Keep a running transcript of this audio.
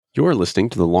You're listening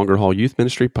to the Longer Haul Youth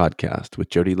Ministry Podcast with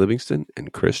Jody Livingston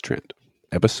and Chris Trent,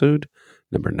 episode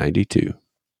number 92.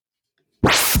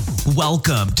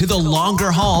 Welcome to the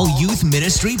Longer Haul Youth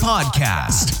Ministry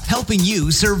Podcast, helping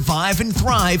you survive and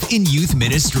thrive in youth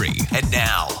ministry. And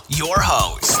now, your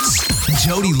hosts,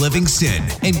 Jody Livingston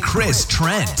and Chris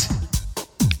Trent.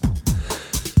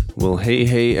 Well,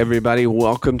 hey, everybody.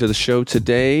 Welcome to the show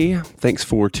today. Thanks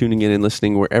for tuning in and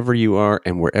listening wherever you are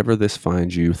and wherever this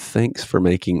finds you. Thanks for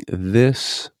making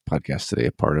this podcast today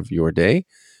a part of your day.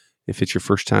 If it's your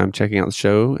first time checking out the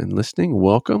show and listening,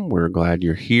 welcome. We're glad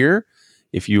you're here.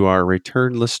 If you are a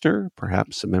return listener,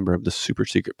 perhaps a member of the super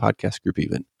secret podcast group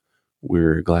even,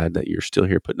 we're glad that you're still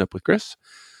here putting up with Chris.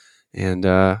 And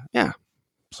so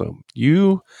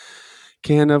you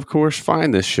can, of course,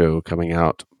 find this show coming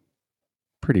out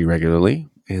pretty regularly.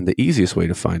 And the easiest way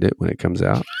to find it when it comes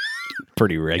out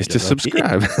pretty regularly is to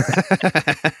subscribe.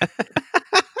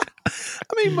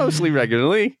 I mean, mostly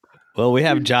regularly. Well, we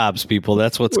have jobs, people.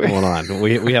 That's what's going on.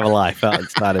 We have a life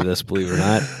outside of this, believe it or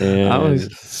not. And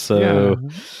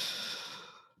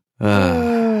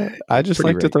I just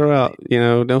like to throw out,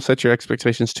 don't set your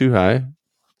expectations too high.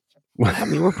 I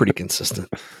mean, we're pretty consistent,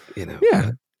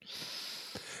 Yeah.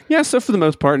 Yeah, so for the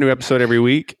most part, new episode every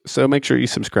week. So make sure you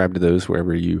subscribe to those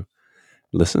wherever you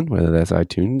listen, whether that's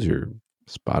iTunes or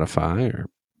Spotify or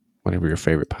whatever your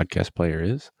favorite podcast player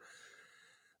is.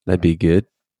 That'd be good.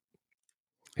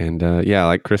 And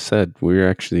like Chris said, we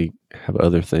actually have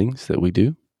other things that we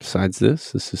do besides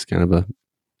this. This is kind of a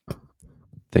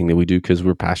thing that we do because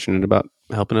we're passionate about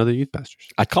helping other youth pastors.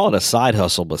 I call it a side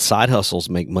hustle, but side hustles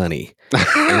make money.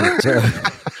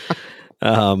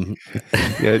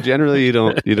 Generally you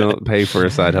don't pay for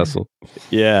a side hustle.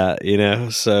 Yeah,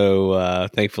 so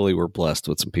thankfully we're blessed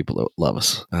with some people that love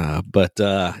us. But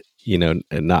and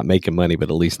not making money,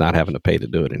 but at least not having to pay to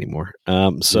do it anymore.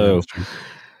 But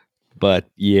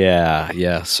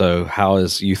so how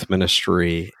is youth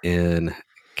ministry in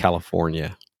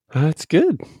California? It's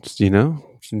good.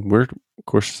 We're of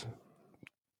course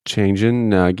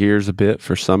changing gears a bit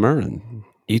for summer. And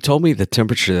you told me the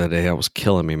temperature that day was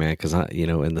killing me, man, because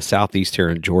in the southeast here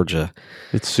in Georgia,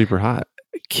 it's super hot.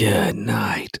 Good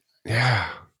night. Yeah.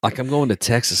 Like I'm going to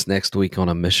Texas next week on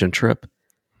a mission trip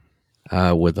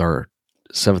with our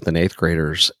 7th and 8th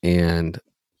graders, and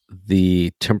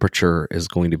the temperature is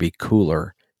going to be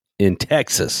cooler in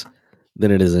Texas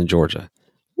than it is in Georgia.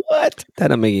 What? That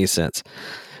doesn't make any sense.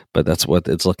 But that's what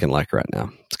it's looking like right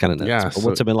now. It's kind of nuts. Yeah, but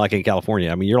what's it been like in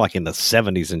California? I mean, you're like in the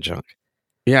 70s and junk.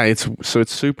 Yeah, it's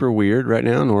super weird right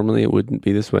now. Normally it wouldn't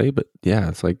be this way, but yeah,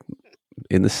 it's like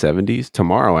in the 70s.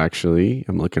 Tomorrow, actually,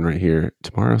 I'm looking right here.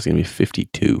 Tomorrow's going to be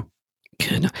 52.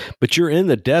 Good. But you're in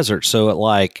the desert, so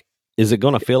is it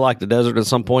going to feel like the desert at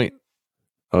some point?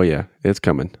 Oh yeah, it's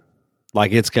coming.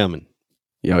 Like it's coming.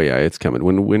 Oh yeah, it's coming.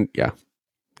 When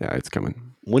it's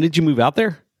coming. When did you move out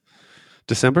there?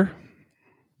 December.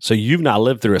 So you've not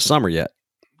lived through a summer yet.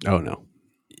 Oh no.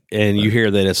 And you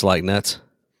hear that it's like nuts.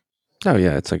 Oh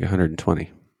yeah, it's like 120.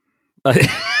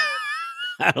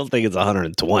 I don't think it's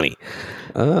 120.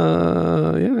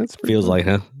 Yeah, that's feels like,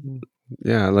 huh?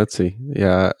 Yeah, let's see.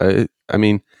 Yeah, I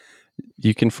mean,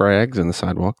 you can fry eggs on the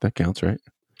sidewalk. That counts, right?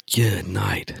 Good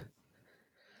night.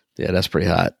 Yeah, that's pretty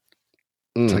hot.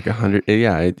 It's like 100.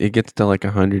 Yeah, it gets to like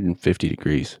 150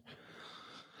 degrees.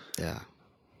 Yeah.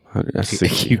 That's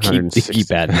 60, you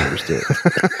keep adding numbers to it.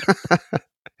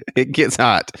 It gets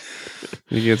hot.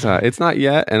 It's not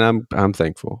yet, and I'm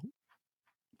thankful.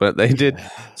 But they did.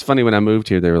 It's funny, when I moved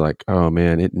here, they were like, "Oh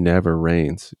man, it never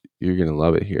rains. You're gonna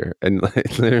love it here." And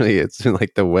literally, it's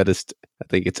like the wettest I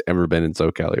think it's ever been in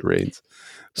SoCal. It rains.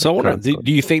 So, I wonder,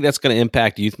 do you think that's going to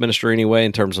impact youth ministry anyway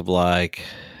in terms of like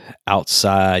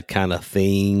outside kind of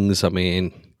things? I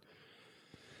mean,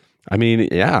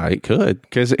 yeah, it could.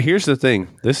 Because here's the thing.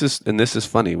 This is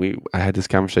funny. I had this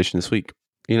conversation this week.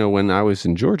 When I was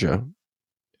in Georgia,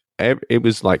 it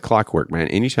was like clockwork, man.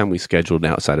 Anytime we scheduled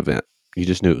an outside event, you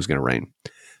just knew it was going to rain.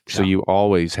 So you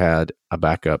always had a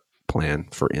backup plan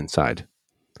for inside.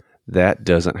 That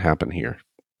doesn't happen here.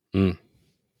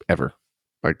 Ever.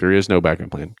 Like there is no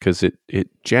backup plan because it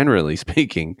generally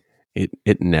speaking,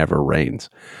 it never rains.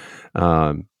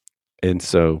 And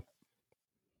so,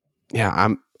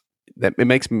 yeah, it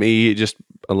makes me just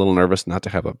a little nervous not to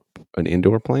have an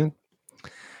indoor plan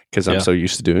because I'm so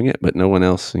used to doing it, but no one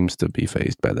else seems to be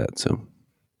fazed by that. So,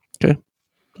 okay.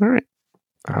 All right.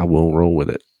 I will roll with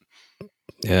it.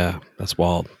 Yeah, that's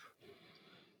wild.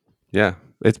 Yeah.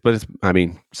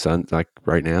 Sun, like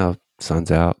right now,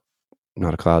 sun's out,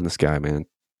 not a cloud in the sky, man.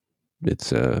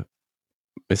 It's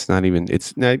not even,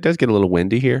 it does get a little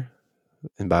windy here,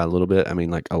 and by a little bit, I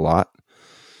mean like a lot.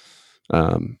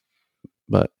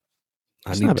 But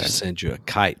I it's need not to bad. send you a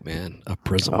kite, man. A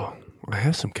prism. Oh, I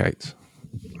have some kites.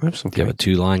 I have some Do you have a kites.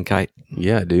 2-line kite?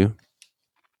 Yeah, I do.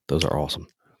 Those are awesome.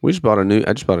 I just bought a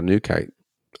new kite.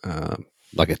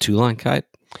 Like a 2-line kite?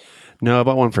 No, I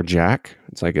bought one for Jack.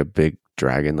 It's like a big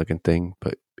dragon looking thing,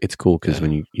 but it's cool because Yeah.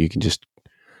 when you can just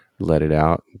let it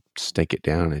out, stake it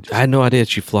down. I had no idea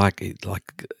that you fly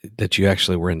like that. You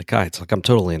actually were into kites. Like I'm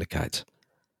totally into kites.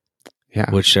 Yeah.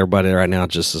 Which everybody right now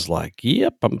just is like,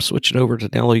 yep, I'm switching over to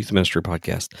Download Youth Ministry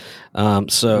podcast.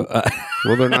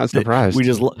 Well, they're not surprised. we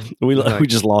just we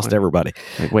just lost what? everybody.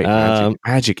 Like, wait,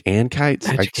 magic and kites?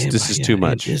 This is too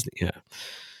much. Disney,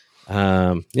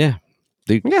 yeah.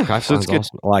 Dude, Yeah, kite so it's flying's good.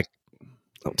 awesome. Like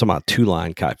I'm talking about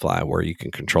 2-line kite fly where you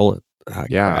can control it.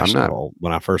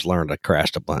 When I first learned, I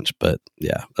crashed a bunch, but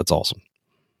yeah, that's awesome.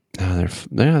 No,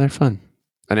 they're fun.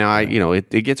 And now it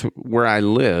gets where I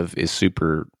live is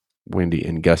super windy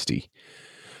and gusty.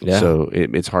 Yeah. So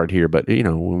it's hard here, but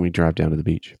when we drive down to the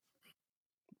beach,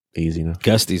 easy enough.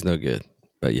 Gusty's no good,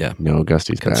 but yeah, No,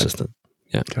 gusty's consistent. bad.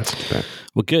 Yeah, gusty's bad.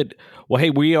 Well, good. Well, hey,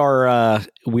 we are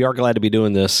glad to be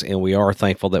doing this, and we are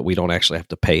thankful that we don't actually have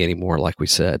to pay anymore, like we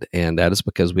said, and that is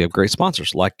because we have great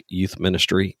sponsors like Youth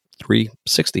Ministry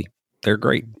 360. They're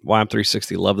great.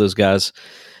 YM360, love those guys.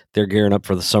 They're gearing up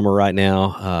for the summer right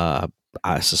now.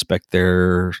 I suspect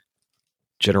their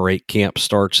Generate camp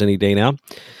starts any day now.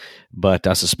 But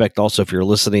I suspect also if you're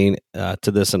listening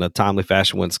to this in a timely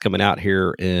fashion when it's coming out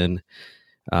here in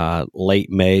late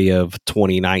May of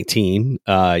 2019,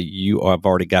 you have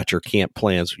already got your camp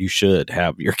plans. You should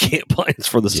have your camp plans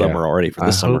for the summer already for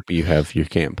the summer. Hope you have your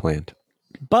camp planned.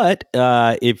 But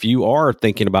if you are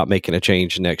thinking about making a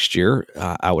change next year,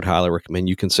 I would highly recommend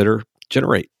you consider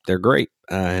Generate. They're great.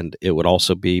 And it would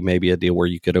also be maybe a deal where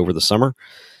you could, over the summer,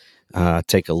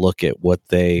 take a look at what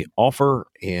they offer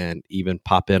and even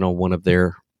pop in on one of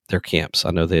their camps.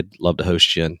 I know they'd love to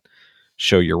host you and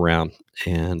show you around.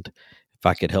 And if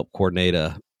I could help coordinate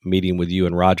a meeting with you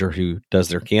and Roger, who does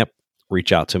their camp,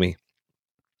 reach out to me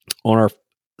on our,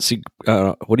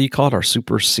 what do you call it? Our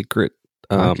super secret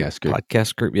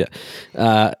podcast group.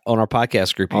 Yeah. On our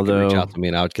podcast group, you can reach out to me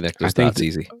and I would connect those dots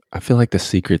easy. I feel like the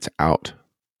secret's out.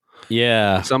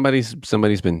 Yeah. Somebody's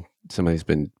been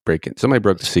breaking. Somebody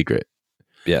broke the secret.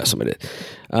 Yeah, somebody did.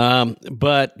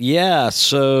 But yeah,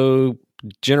 so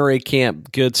Generate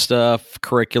Camp, good stuff,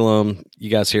 curriculum. You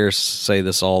guys hear us say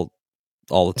this all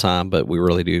the time, but we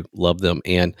really do love them.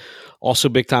 And also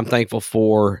big time thankful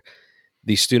for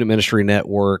the Student Ministry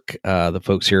Network, the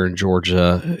folks here in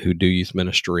Georgia who do youth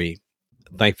ministry.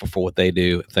 Thankful for what they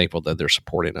do. Thankful that they're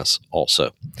supporting us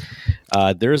also.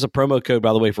 There is a promo code,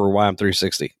 by the way, for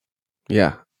YM360.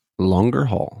 Yeah. Longer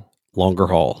haul.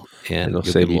 And it'll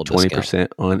save you 20%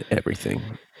 on everything.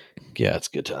 Yeah, it's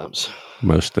good times.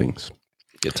 Most things.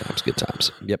 Good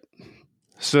times. Yep.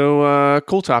 So,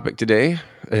 cool topic today.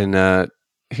 And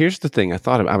here's the thing. I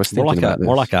was thinking about this.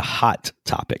 More like a hot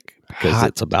topic because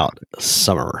it's about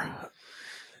summer.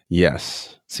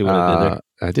 Yes. See what I did there?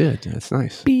 I did. That's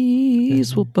nice.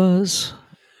 Bees will buzz.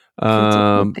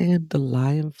 And the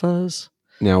lion fuzz.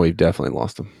 Now we've definitely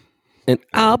lost them. And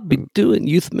I'll be doing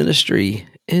youth ministry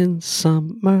in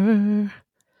summer.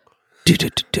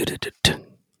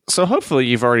 So hopefully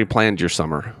you've already planned your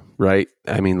summer, right?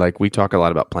 I mean, like we talk a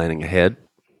lot about planning ahead,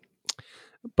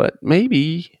 but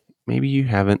maybe you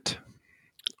haven't,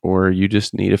 or you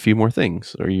just need a few more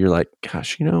things, or you're like,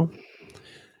 gosh, you're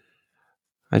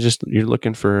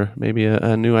looking for maybe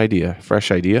a new idea, fresh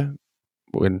idea.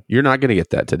 When you're not going to get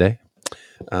that today.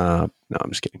 No, I'm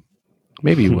just kidding.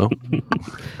 Maybe you will.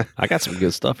 I got some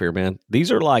good stuff here, man.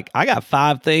 These are I got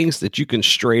 5 things that you can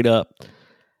straight up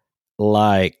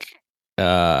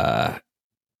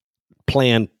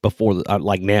plan before,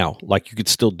 now. You could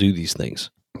still do these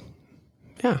things.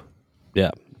 Yeah.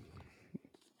 Yeah.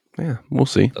 Yeah. We'll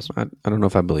see. I don't know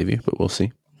if I believe you, but we'll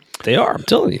see. They are. I'm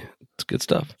telling you. It's good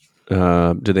stuff.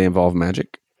 Do they involve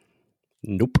magic?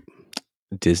 Nope.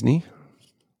 Disney?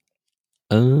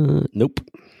 Nope.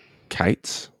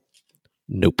 Kites?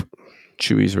 Nope.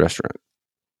 Chewy's restaurant?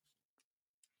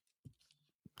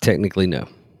 Technically, no.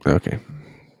 Okay.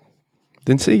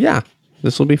 Then see, yeah,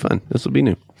 this will be fun. This will be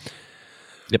new.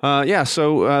 Yep. Yeah.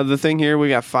 So the thing here, we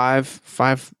got five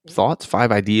thoughts,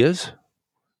 5 ideas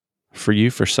for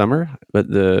you for summer, but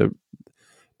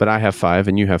I have 5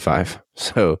 and you have 5,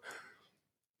 so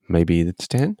maybe it's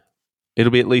 10.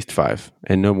 It'll be at least 5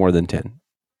 and no more than 10.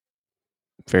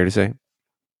 Fair to say.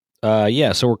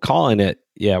 Yeah. So we're calling it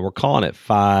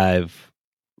 5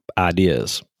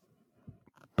 ideas,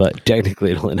 but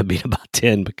technically it'll end up being about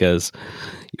 10 because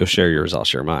you'll share yours, I'll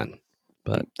share mine.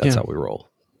 But that's how we roll.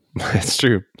 That's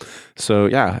true. So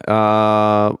yeah,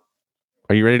 are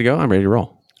you ready to go? I'm ready to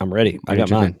roll. I'm ready. I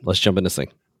got mine. Let's jump in this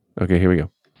thing. Okay, here we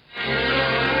go.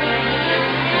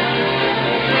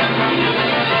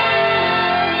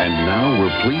 And now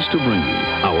we're pleased to bring you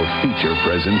our feature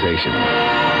presentation.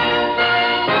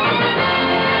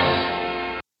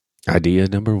 Idea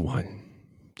number 1.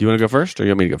 Do you want to go first, or you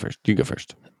want me to go first? You go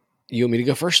first. You want me to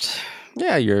go first?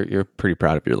 Yeah, you're pretty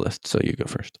proud of your list, so you go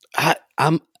first.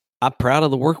 I'm proud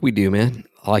of the work we do, man.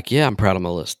 I'm proud of my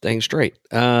list. Dang straight.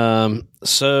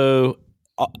 So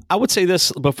I would say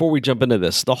this before we jump into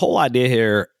this. The whole idea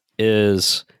here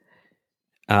is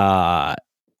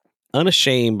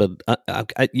unashamed, but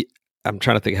I'm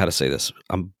trying to think how to say this.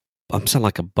 I'm sounding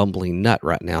like a bumbling nut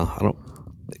right now.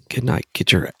 Good night.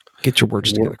 Get your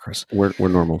words together, Chris. We're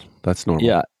normal. That's normal.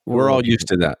 Yeah, we're all used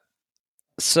to that.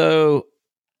 So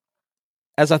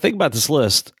as I think about this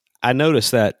list, I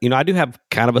noticed that, I do have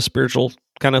kind of a spiritual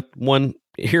kind of one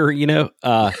here,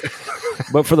 but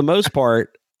for the most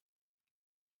part,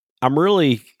 I'm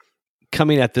really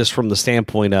coming at this from the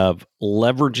standpoint of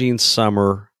leveraging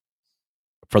summer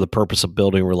for the purpose of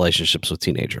building relationships with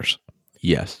teenagers.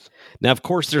 Yes. Now, of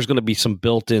course, there's going to be some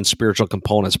built-in spiritual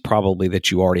components probably that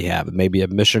you already have. Maybe a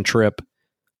mission trip,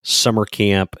 summer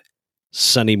camp,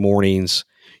 Sunday mornings.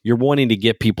 You're wanting to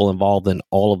get people involved in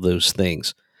all of those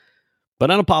things.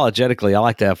 But unapologetically, I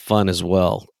like to have fun as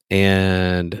well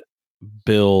and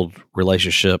build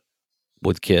relationship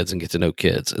with kids and get to know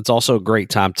kids. It's also a great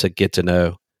time to get to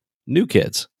know new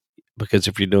kids, because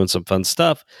if you're doing some fun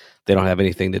stuff, they don't have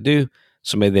anything to do.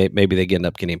 So maybe they end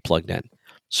up getting plugged in.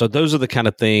 So those are the kind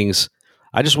of things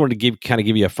I just wanted to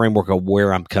give you a framework of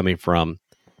where I'm coming from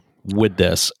with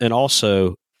this, and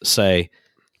also say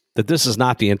that this is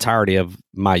not the entirety of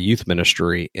my youth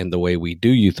ministry and the way we do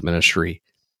youth ministry.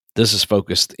 This is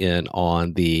focused in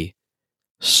on the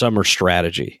summer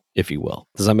strategy, if you will.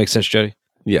 Does that make sense, Jody?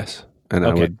 Yes, and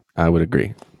Okay. I would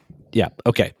agree. Yeah.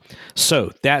 Okay.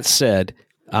 So that said,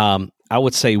 I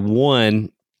would say my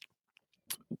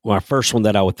first one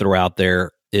that I would throw out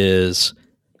there is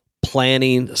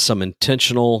planning some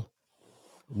intentional,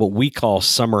 what we call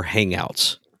summer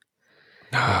hangouts.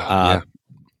 Yeah.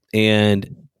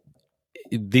 And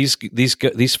these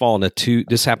fall into two.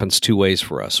 This happens two ways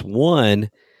for us. One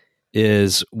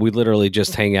is we literally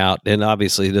just hang out, and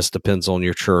obviously this depends on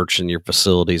your church and your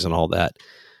facilities and all that,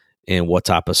 and what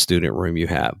type of student room you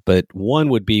have. But one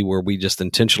would be where we just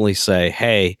intentionally say,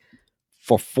 hey,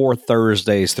 for 4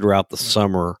 Thursdays throughout the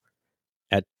summer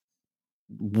at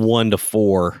 1 to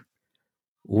 4,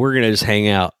 we're going to just hang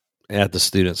out at the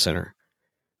student center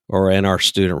or in our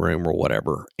student room or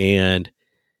whatever.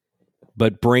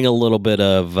 But bring a little bit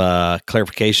of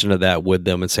clarification of that with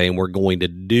them and saying, we're going to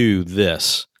do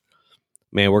this.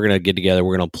 Man, we're going to get together.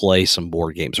 We're going to play some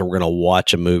board games, or we're going to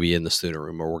watch a movie in the student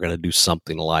room, or we're going to do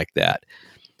something like that.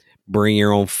 Bring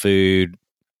your own food.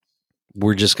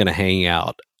 We're just going to hang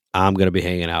out. I'm going to be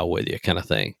hanging out with you, kind of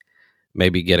thing.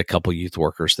 Maybe get a couple youth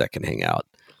workers that can hang out,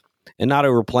 and not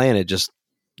overplan it. Just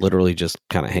literally just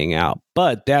kind of hang out.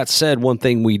 But that said, one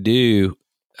thing we do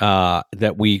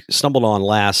that we stumbled on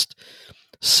last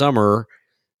summer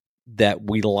that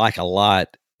we like a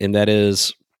lot, and that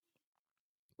is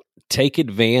take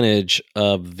advantage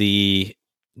of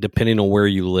depending on where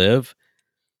you live,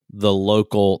 the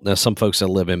local. Now, some folks that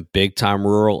live in big time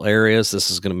rural areas,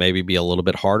 this is going to maybe be a little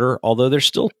bit harder, although there's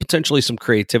still potentially some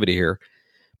creativity here.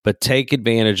 But take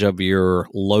advantage of your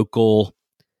local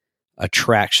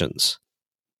attractions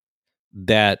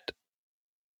that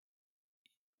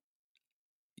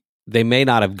they may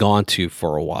not have gone to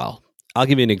for a while. I'll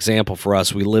give you an example for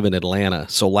us. We live in Atlanta.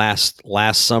 So last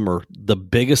summer, the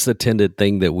biggest attended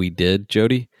thing that we did,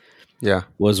 Jody,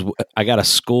 was I got a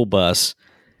school bus,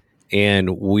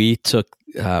 and we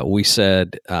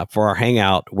said for our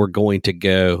hangout, we're going to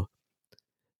go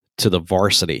to the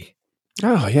Varsity.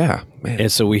 Oh yeah, man.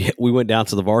 And so we went down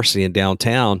to the Varsity in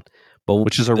downtown,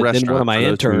 which is a restaurant. Then one of my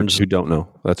interns who don't know,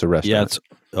 that's a restaurant.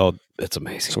 Yeah, it's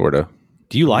amazing. Sort of.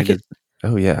 Do you like it?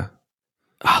 Oh yeah,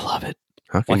 I love it.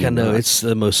 How can I know it's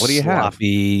the most What do you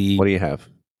sloppy. What do you have?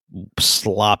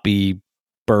 Sloppy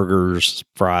burgers,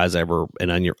 fries ever, and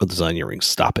onion rings.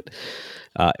 Stop it.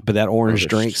 But that orange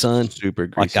drink, son, super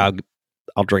greasy.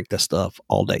 I'll drink that stuff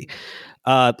all day.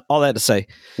 All that to say,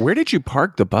 where did you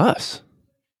park the bus?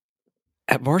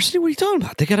 At Varsity? What are you talking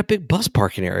about? They got a big bus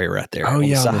parking area right there. Oh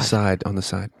yeah, on the side. On the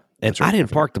side. And I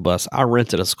didn't park the bus. I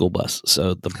rented a school bus,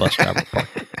 so the bus driver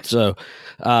parked it. So,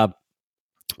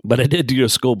 but I did do a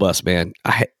school bus, man.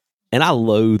 I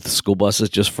loathe school buses,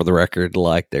 just for the record.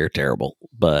 Like, they're terrible.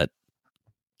 But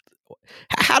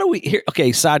how do we here?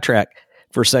 Okay, sidetrack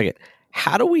for a second.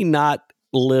 How do we not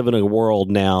live in a world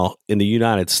now in the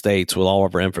United States with all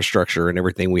of our infrastructure and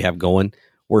everything we have going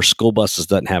where school buses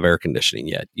doesn't have air conditioning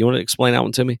yet. You want to explain that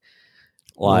one to me?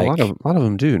 Like, well, a lot of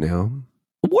them do now.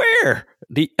 where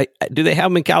do they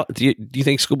have them in Cal? Do you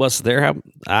think school buses there have?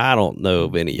 I don't know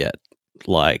of any yet.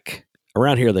 Like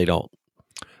around here, they don't.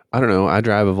 I don't know. I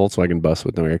drive a Volkswagen bus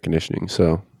with no air conditioning,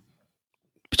 so.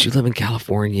 But you live in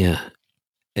California,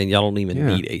 and y'all don't even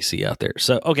need AC out there.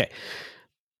 So okay,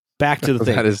 back to the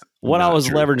thing. That is what I was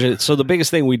true. leveraging. So the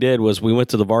biggest thing we did was we went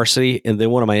to the varsity, and then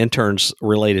one of my interns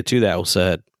related to that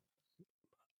said,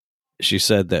 she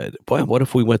said that, boy, what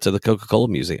if we went to the Coca-Cola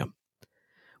Museum?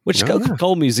 Which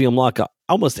Coca-Cola Museum, like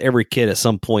almost every kid at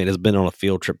some point has been on a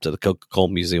field trip to the Coca-Cola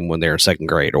Museum when they're in second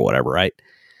grade or whatever, right?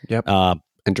 Yep. And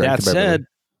drank that the Beverly. said,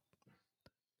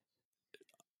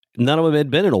 none of them had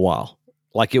been in a while.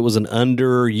 Like it was an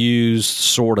underused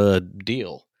sort of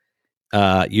deal.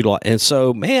 And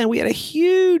so, man, we had a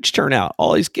huge turnout.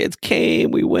 All these kids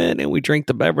came. We went and we drank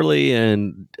the Beverly,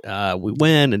 and we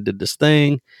went and did this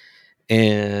thing,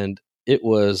 and it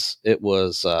was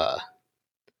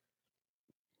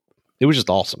just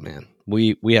awesome, man.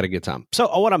 We had a good time.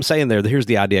 So what I'm saying there, here's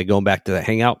the idea. Going back to that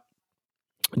hangout,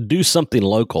 do something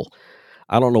local.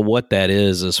 I don't know what that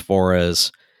is as far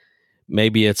as.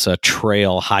 Maybe it's a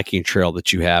hiking trail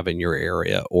that you have in your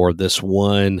area, or this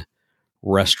one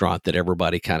restaurant that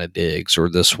everybody kind of digs, or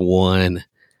this one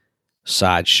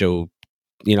sideshow.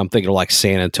 I'm thinking of like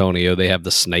San Antonio. They have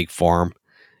the snake farm,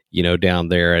 down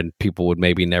there, and people would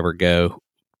maybe never go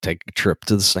take a trip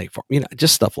to the snake farm,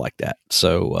 just stuff like that.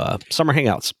 So summer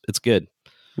hangouts, it's good.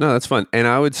 No, that's fun. And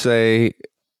I would say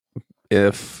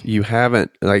if you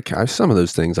haven't, like some of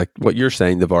those things, like what you're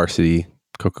saying, the varsity,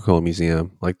 Coca-Cola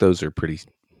Museum, like those are pretty,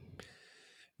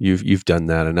 you've done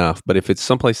that enough. But if it's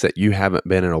someplace that you haven't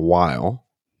been in a while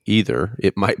either,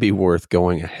 it might be worth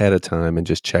going ahead of time and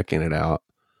just checking it out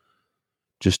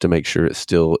just to make sure it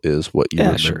still is what you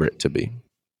remember it to be.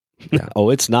 Yeah.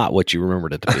 Oh, it's not what you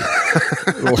remembered it to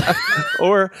be.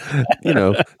 Or,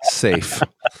 safe.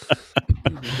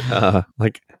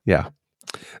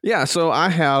 Yeah, so I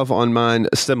have on mine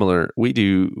similar.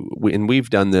 We've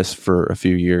done this for a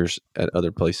few years at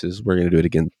other places. We're going to do it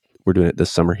again. We're doing it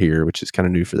this summer here, which is kind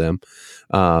of new for them.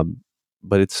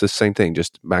 But it's the same thing,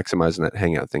 just maximizing that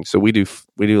hangout thing. So we do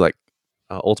like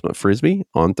Ultimate Frisbee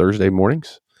on Thursday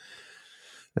mornings.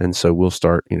 And so we'll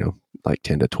start, like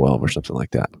 10 to 12 or something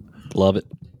like that. Love it.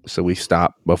 So we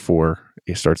stop before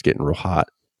it starts getting real hot.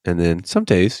 And then some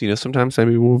days, sometimes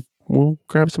maybe we'll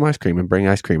grab some ice cream and bring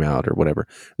ice cream out or whatever.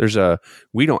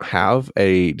 We don't have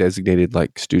a designated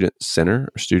like student center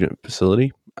or student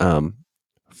facility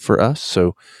for us.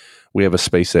 So we have a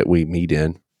space that we meet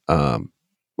in,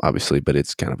 obviously, but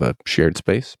it's kind of a shared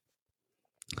space.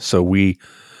 So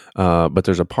but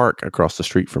there's a park across the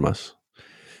street from us.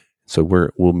 So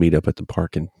we'll meet up at the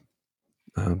park and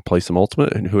play some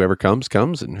Ultimate, and whoever comes,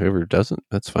 and whoever doesn't,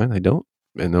 that's fine. They don't,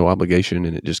 and no obligation.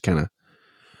 And it just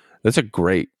that's a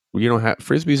great,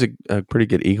 Frisbee's a pretty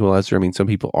good equalizer. I mean, some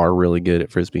people are really good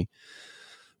at Frisbee,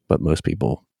 but most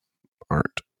people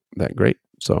aren't that great.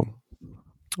 So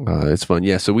it's fun.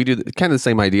 Yeah. So we do kind of the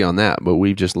same idea on that, but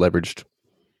we've just leveraged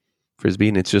Frisbee,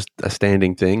 and it's just a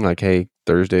standing thing. Like, hey,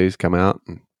 Thursdays come out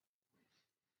and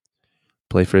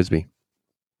play Frisbee.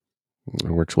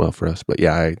 It works well for us. But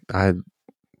yeah,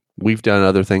 we've done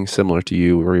other things similar to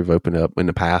you where we've opened up in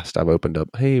the past. I've opened up,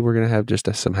 hey, we're going to have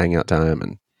just some hangout time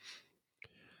and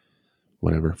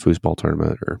whatever, foosball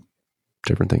tournament or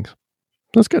different things.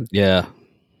 That's good. Yeah.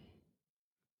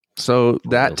 So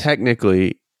that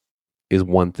technically is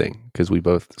one thing because we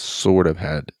both sort of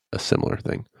had a similar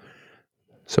thing.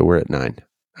 So we're at 9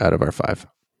 out of our 5,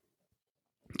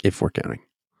 if we're counting,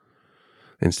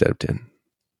 instead of 10.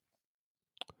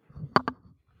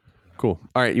 Cool.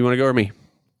 All right. You want to go or me?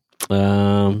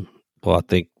 Well, I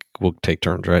think we'll take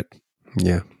turns, right?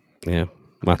 Yeah. Yeah.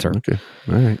 My turn. Okay.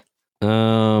 All right.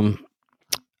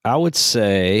 I would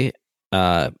say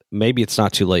maybe it's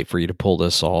not too late for you to pull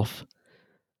this off,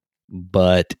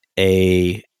 but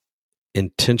a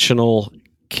intentional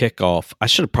kickoff. I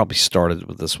should have probably started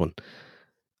with this one.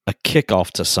 A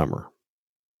kickoff to summer.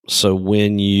 So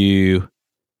when you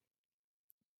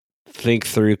think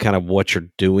through kind of what you're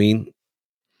doing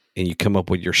and you come up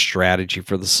with your strategy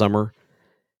for the summer,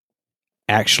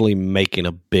 actually making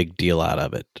a big deal out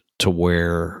of it to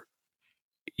where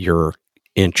you're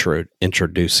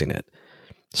introducing it.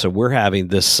 So we're having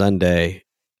this Sunday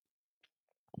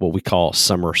what we call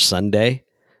Summer Sunday,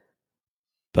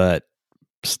 but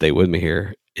stay with me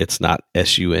here. It's not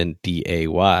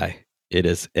SUNDAY. It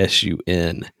is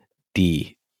SUNDAE.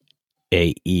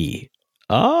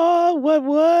 Oh,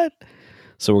 what?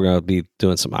 So we're going to be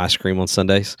doing some ice cream on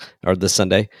Sundays, or this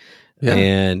Sunday.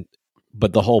 Yeah.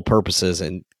 But the whole purpose is,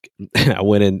 and I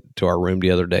went into our room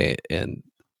the other day and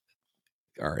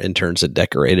our interns had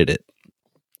decorated it.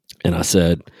 And I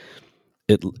said,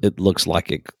 it looks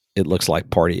like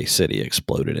Party City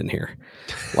exploded in here.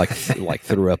 Like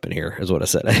threw up in here is what I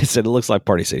said. I said, it looks like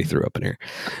Party City threw up in here.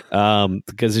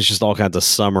 Because it's just all kinds of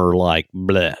summer, like,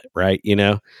 bleh, right? You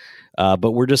know?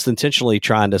 But we're just intentionally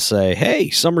trying to say, hey,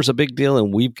 summer's a big deal,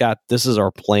 and this is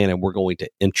our plan, and we're going to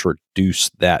introduce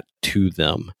that to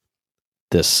them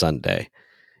this Sunday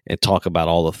and talk about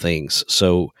all the things.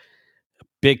 So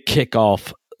big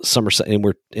kickoff summer,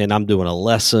 and I'm doing a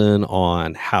lesson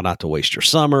on how not to waste your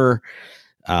summer.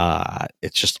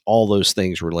 It's just all those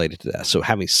things related to that. So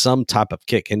having some type of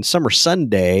kick, and Summer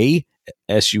Sundae,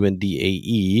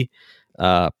 SUNDAE,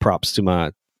 props to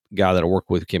my guy that I work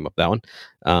with who came up with that one.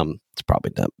 It's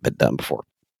probably been done before.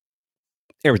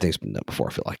 Everything's been done before,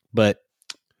 I feel like, but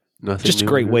Nothing just a new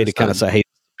great under way the to kind of sun. say, hey, it's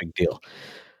a big deal.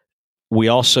 We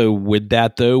also, with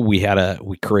that though, we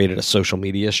created a social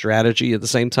media strategy at the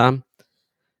same time.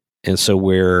 And so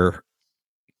we're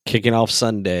kicking off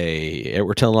Sunday.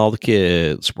 We're telling all the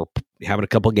kids, we're having a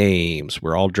couple games.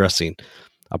 We're all dressing.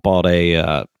 I bought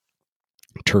a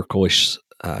turquoise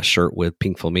shirt with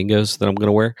pink flamingos that I'm going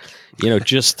to wear,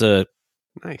 just to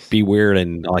Nice. be weird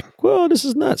and like, well, this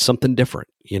is not something different,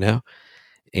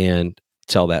 and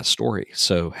tell that story.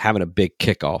 So having a big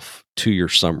kickoff to your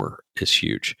summer is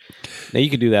huge. Now you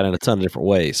can do that in a ton of different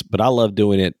ways, but I love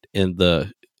doing it in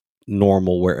the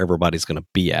normal where everybody's going to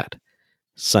be at,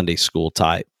 Sunday school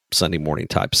type, Sunday morning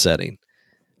type setting.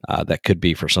 That could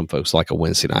be for some folks like a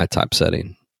Wednesday night type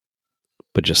setting,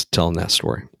 but just telling that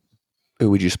story.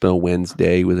 Would you spell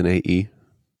Wednesday with an AE?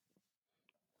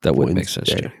 That would make sense,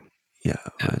 Wednesday. Jay. Yeah,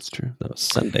 that's true. No,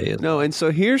 Sunday is No, and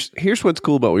so here's what's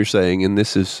cool about what you're saying, and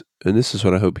this is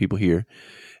what I hope people hear.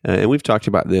 And we've talked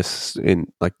about this in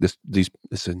like this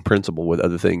in principle with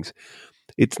other things.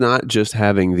 It's not just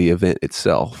having the event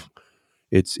itself.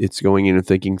 It's going in and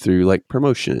thinking through like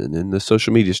promotion and the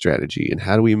social media strategy and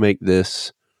how do we make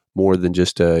this more than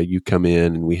just you come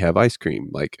in and we have ice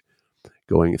cream, like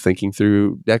thinking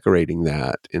through decorating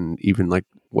that and even like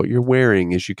what you're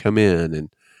wearing as you come in and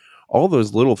all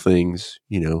those little things,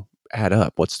 add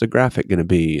up. What's the graphic going to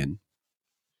be? And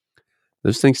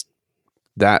those things,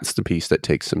 that's the piece that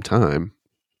takes some time.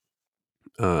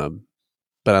 But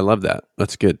I love that.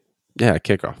 That's good. Yeah.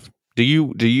 Kickoff. Do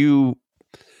you,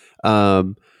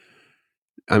 I'm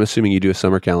assuming you do a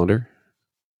summer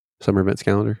events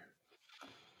calendar.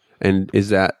 And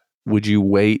would you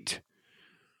wait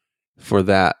for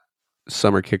that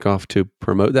summer kickoff to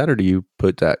promote that? Or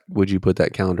would you put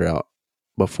that calendar out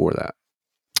before that?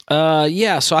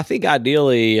 Yeah. So I think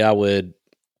ideally I would,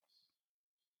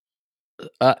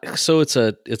 so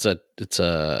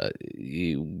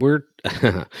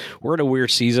we're in a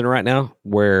weird season right now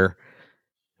where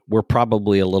we're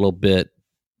probably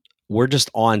we're just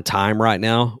on time right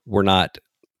now.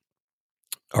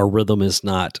 Our rhythm is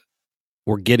not,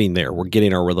 we're getting there. We're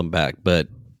getting our rhythm back, but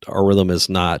our rhythm is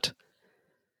not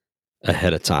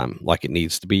ahead of time like it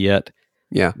needs to be yet.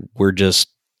 Yeah. We're just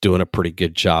doing a pretty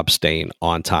good job staying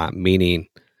on time, meaning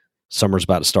summer's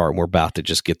about to start and we're about to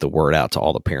just get the word out to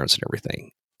all the parents and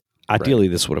everything. Ideally,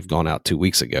 This would have gone out 2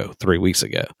 weeks ago, 3 weeks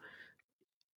ago.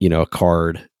 A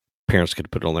card, parents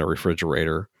could put it on their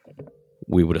refrigerator.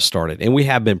 We would have started. And we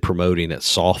have been promoting it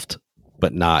soft,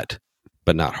 but not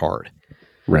hard.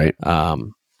 Right.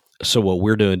 So what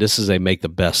we're doing, this is a make the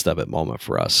best of it moment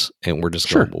for us. And we're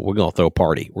just we're going to throw a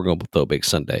party. We're going to throw a big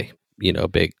Sunday, a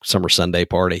big summer Sunday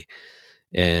party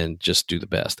and just do the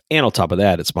best. And on top of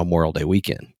that, it's Memorial Day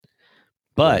weekend.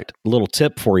 But a little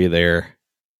tip for you there,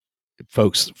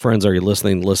 folks, friends, are you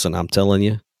listening? Listen, I'm telling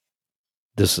you,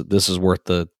 this is worth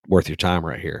your time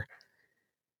right here.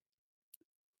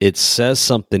 It says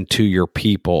something to your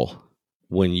people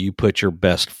when you put your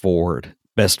best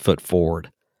foot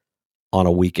forward on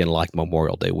a weekend like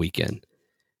Memorial Day weekend,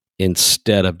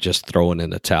 instead of just throwing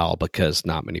in the towel because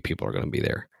not many people are going to be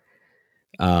there.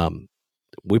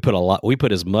 We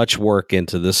put as much work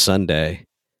into this Sunday,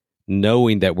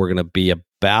 knowing that we're going to be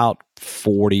about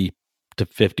 40 to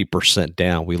 50%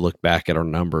 down. We look back at our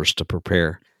numbers to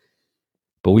prepare,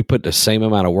 but we put the same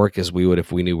amount of work as we would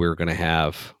if we knew we were going to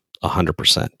have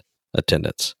 100%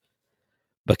 attendance.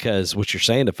 Because what you're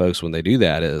saying to folks when they do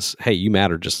that is, hey, you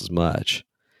matter just as much,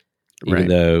 even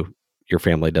though your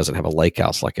family doesn't have a lake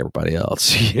house like everybody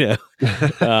else, and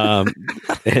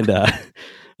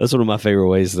that's one of my favorite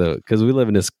ways, though, because we live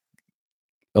in this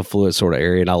affluent sort of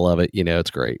area, and I love it.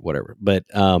 It's great, whatever. But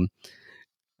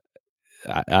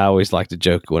I always like to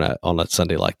joke when on a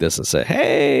Sunday like this and say,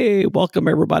 "Hey, welcome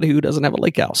everybody who doesn't have a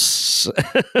lake house.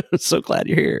 So glad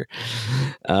you're here,"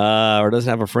 or doesn't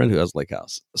have a friend who has a lake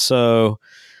house. So,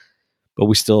 but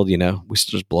we still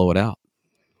just blow it out,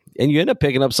 and you end up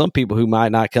picking up some people who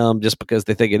might not come just because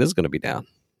they think it is going to be down.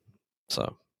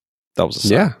 So that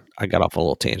was I got off on a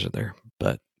little tangent there,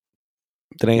 but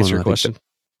did I answer your question?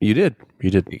 You did.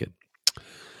 You good.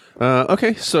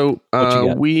 Okay, so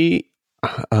we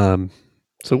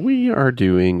are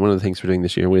doing one of the things we're doing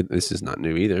this year. This is not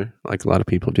new either. Like a lot of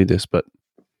people do this, but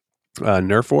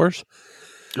Nerf Wars.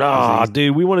 Oh,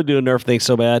 dude, we want to do a Nerf thing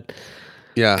so bad.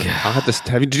 Yeah, I'll have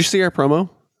to. Did you see our promo?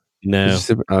 No.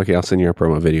 Okay, I'll send you our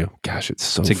promo video. Gosh, it's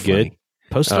so funny. Good.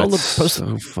 Post it on the post.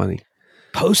 So funny.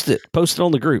 Post it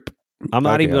on the group. I'm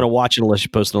not even going to watch it unless you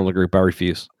post it on the group. I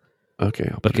refuse.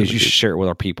 Okay, because you should share it with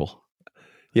our people.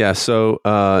 Yeah, so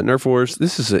Nerf Wars,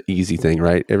 this is an easy thing,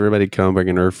 right? Everybody come bring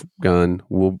a Nerf gun.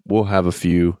 We'll have a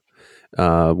few.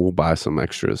 We'll buy some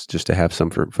extras just to have some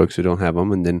for folks who don't have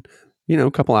them, and then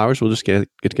a couple hours we'll just get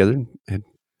together and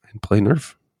play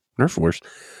Nerf Wars.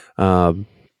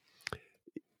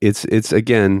 It's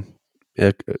again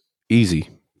easy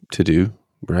to do,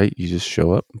 right? You just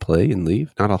show up and play and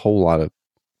leave. Not a whole lot of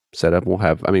setup. We'll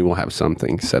have some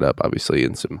things set up, obviously,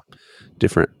 in some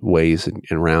different ways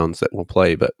and rounds that we'll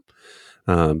play, but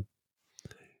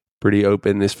pretty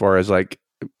open as far as like,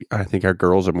 I think our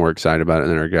girls are more excited about it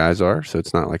than our guys are. So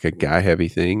it's not like a guy heavy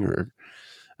thing or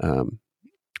a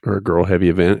girl heavy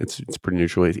event. It's pretty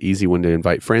neutral. It's easy one to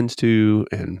invite friends to,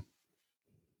 and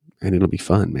it'll be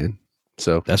fun, man.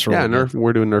 So that's right. Yeah,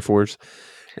 we're doing Nerf Wars.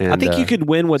 And I think you could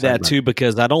win with that too,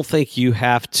 because I don't think you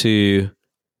have to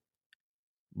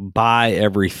buy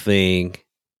everything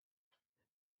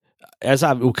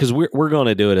because we're going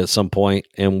to do it at some point,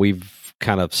 and we've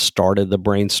kind of started the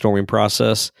brainstorming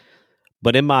process.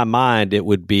 But in my mind, it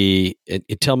would be,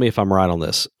 tell me if I'm right on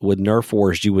this, with Nerf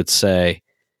Wars, you would say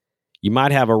you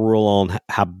might have a rule on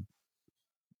how,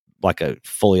 like a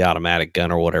fully automatic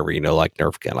gun or whatever, like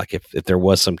Nerf gun. Like if there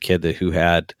was some kid who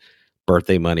had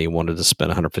birthday money and wanted to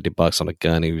spend $150 on a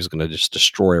gun, he was going to just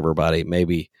destroy everybody.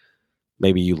 Maybe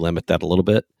you limit that a little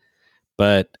bit,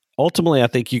 but ultimately I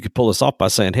think you could pull this off by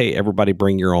saying, hey, everybody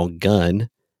bring your own gun.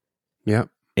 Yeah.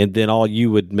 And then all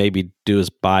you would maybe do is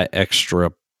buy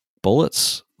extra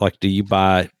bullets. Like, do you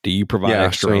provide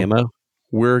extra ammo?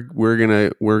 We're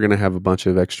gonna have a bunch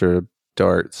of extra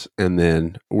darts, and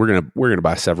then we're gonna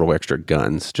buy several extra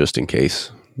guns just in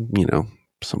case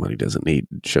somebody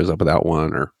shows up without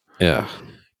one or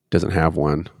doesn't have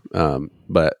one.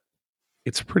 But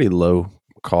it's a pretty low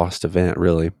cost event,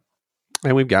 really,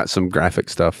 and we've got some graphic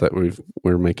stuff that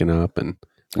we're making up, and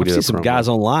we see some guys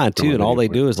online too, and all they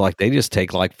do is they just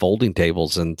take like folding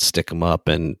tables and stick them up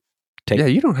and take. Yeah,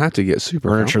 you don't have to get super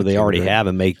furniture they already have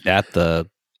and make that the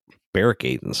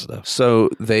barricade and stuff. So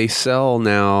they sell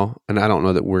now, and I don't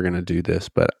know that we're going to do this,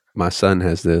 but my son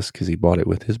has this because he bought it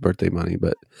with his birthday money.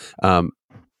 But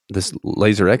this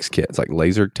Laser X kit, it's like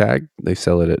laser tag. They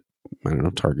sell it at, I don't know,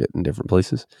 Target and different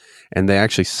places, and they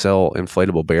actually sell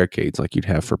inflatable barricades like you'd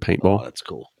have for paintball. Oh, that's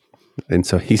cool. And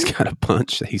so he's got a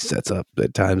bunch that he sets up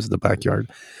at times in the backyard.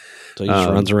 So he just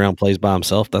runs around, plays by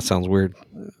himself. That sounds weird.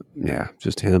 Yeah,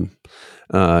 just him.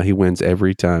 He wins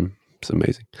every time. It's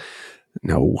amazing.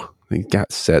 No, he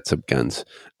got sets of guns.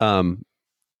 But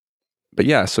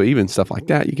yeah, so even stuff like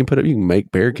that, you can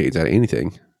make barricades out of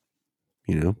anything.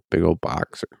 Big old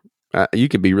box. You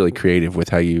could be really creative with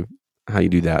how you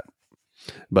do that.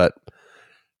 But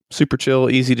super chill,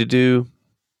 easy to do.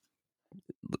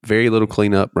 Very little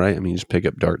cleanup, right? I mean, just pick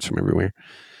up darts from everywhere.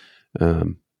 I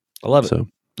love it. So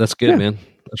that's good, man.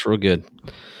 That's real good.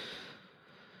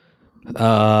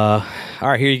 All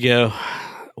right, here you go.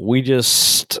 We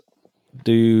just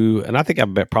do, and I think I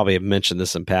probably have mentioned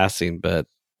this in passing, but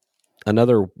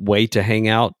another way to hang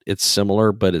out, it's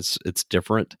similar, but it's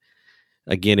different.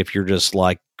 Again, if you're just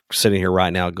like sitting here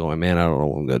right now going, man, I don't know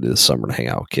what I'm going to do this summer to hang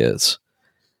out with kids.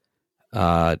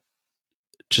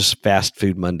 Just fast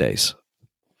food Mondays.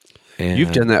 And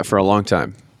you've done that for a long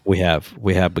time. We have,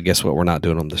 but guess what? We're not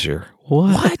doing them this year.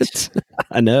 What?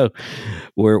 I know.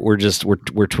 We're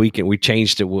tweaking. We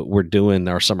changed it. We're doing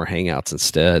our summer hangouts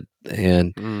instead,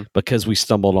 and because we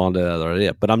stumbled onto the other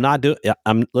idea. But I'm not doing.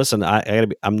 I'm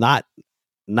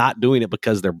not doing it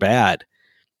because they're bad.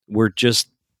 We're just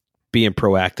being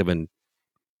proactive and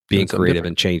being creative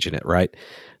and changing it, right?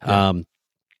 Yeah.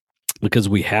 Because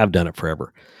we have done it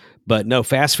forever. But no,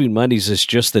 Fast Food Mondays is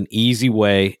just an easy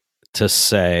way to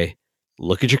say,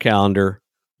 look at your calendar.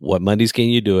 What Mondays can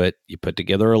you do it? You put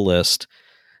together a list.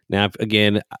 Now,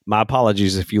 again, my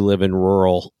apologies if you live in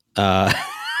rural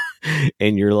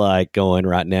and you're like going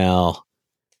right now,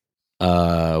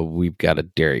 we've got a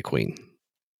Dairy Queen,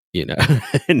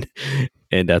 and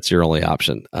that's your only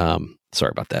option.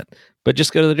 Sorry about that, but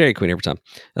just go to the Dairy Queen every time.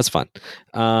 That's fine.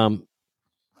 But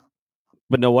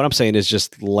no, what I'm saying is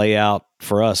just lay out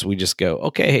for us. We just go,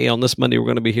 okay, hey, on this Monday, we're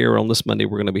going to be here. On this Monday,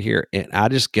 we're going to be here. And I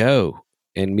just go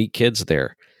and meet kids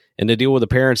there. And the deal with the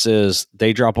parents is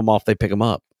they drop them off, they pick them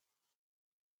up.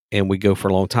 And we go for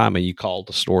a long time. And you call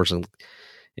the stores and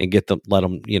get them, let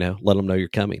them know you're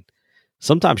coming.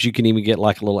 Sometimes you can even get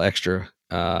like a little extra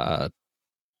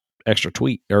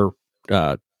tweet or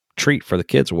treat for the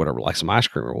kids or whatever, like some ice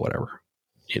cream or whatever.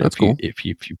 That's cool. If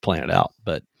you plan it out.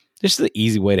 But just the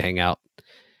easy way to hang out.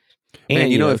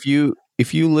 Man, and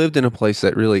if you lived in a place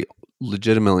that really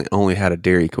legitimately only had a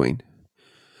Dairy Queen,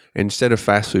 instead of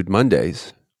fast food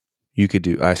Mondays, you could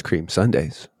do ice cream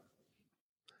Sundays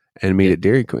and meet at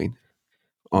Dairy Queen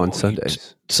on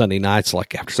Sundays. Sunday nights,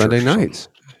 like after Sunday church nights.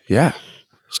 Yeah.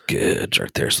 It's good.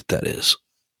 Right there's what that is.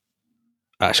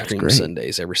 Ice cream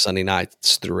Sundays every Sunday night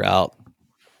throughout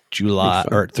July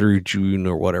or through June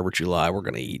or whatever July. We're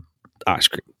going to eat ice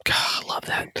cream. God, I love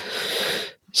that.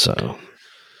 So,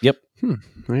 yep.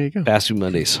 There you go. Fast food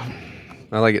Mondays.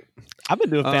 I like it. I've been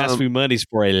doing fast food Mondays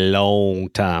for a long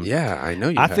time. Yeah, I know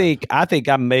you I think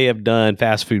I may have done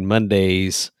fast food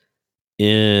Mondays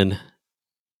in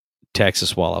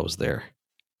Texas while I was there.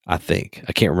 I think.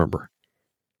 I can't remember.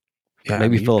 Yeah,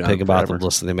 maybe Philip Higginbotham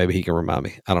listening. Maybe he can remind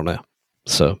me. I don't know.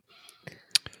 So,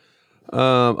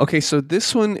 okay. So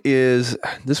this one's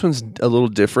a little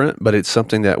different, but it's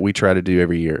something that we try to do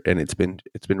every year, and it's been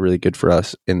really good for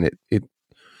us. And it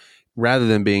rather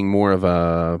than being more of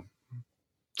a,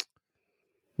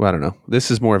 well, I don't know,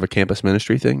 this is more of a campus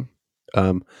ministry thing.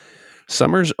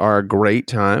 Summers are a great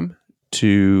time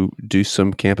to do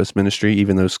some campus ministry,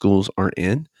 even though schools aren't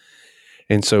in.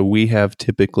 And so we have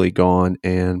typically gone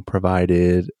and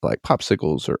provided like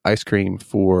popsicles or ice cream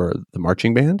for the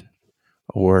marching band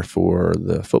or for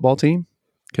the football team.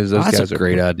 Because those guys are a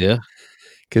great idea.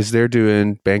 Because they're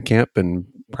doing band camp and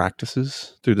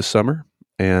practices through the summer.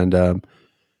 And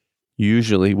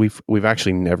usually we've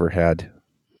actually never had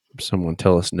someone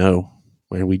tell us no.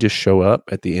 When we just show up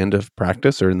at the end of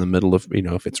practice or in the middle of,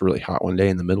 if it's really hot one day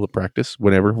in the middle of practice,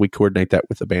 whenever we coordinate that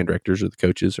with the band directors or the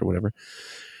coaches or whatever.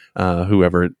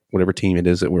 Whatever team it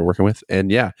is that we're working with. And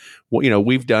yeah,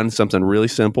 we've done something really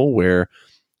simple where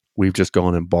we've just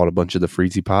gone and bought a bunch of the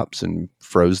Freezy Pops and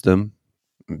froze them,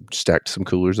 stacked some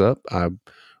coolers up.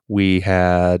 We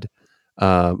had,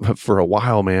 for a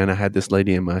while, man, I had this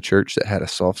lady in my church that had a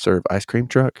soft serve ice cream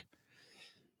truck.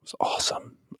 It was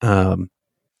awesome.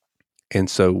 And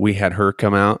so we had her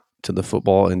come out to the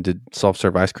football and did soft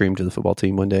serve ice cream to the football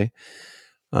team one day.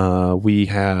 We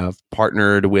have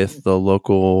partnered with the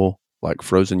local like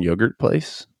frozen yogurt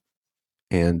place,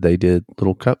 and they did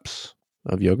little cups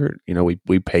of yogurt.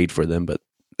 We paid for them, but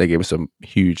they gave us a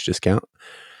huge discount.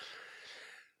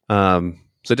 So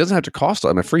it doesn't have to cost.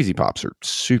 Freezy Pops are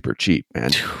super cheap,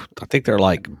 man. I think they're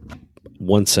like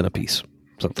 1 cent a piece.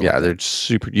 Something like they're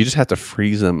super. You just have to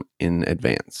freeze them in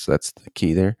advance. That's the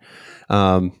key there.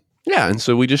 And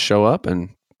so we just show up and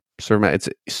serve them. It's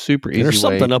a super easy. There's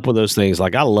something up with those things.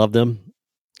 Like I love them,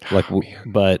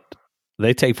 but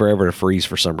they take forever to freeze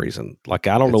for some reason. Like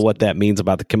I don't know what that means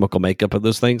about the chemical makeup of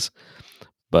those things,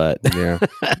 but yeah,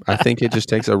 I think it just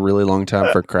takes a really long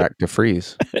time for crack to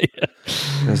freeze. Yeah.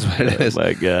 That's what it is. Oh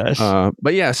my gosh!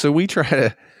 But yeah, so we try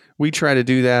to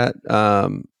do that.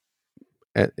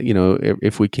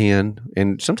 If we can,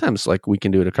 and sometimes like we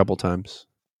can do it a couple times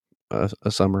a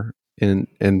summer,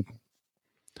 and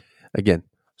again,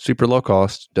 super low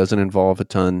cost, doesn't involve a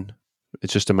ton.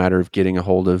 It's just a matter of getting a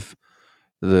hold of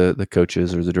the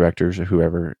coaches or the directors or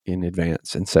whoever in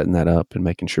advance and setting that up and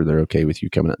making sure they're okay with you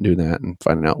coming out and doing that and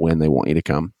finding out when they want you to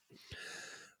come.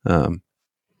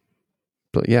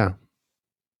 But yeah,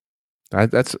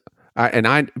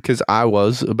 because I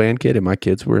was a band kid and my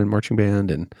kids were in marching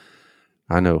band, and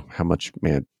I know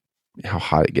how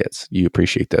hot it gets. You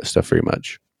appreciate that stuff very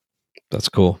much. That's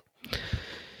cool.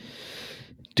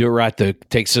 Do it right though.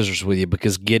 Take scissors with you,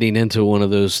 because getting into one of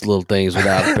those little things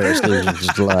without a pair of scissors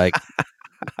is like.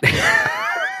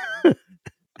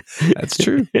 That's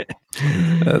true.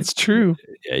 That's true.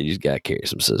 Yeah, you just gotta carry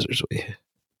some scissors with you.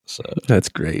 So that's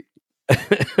great.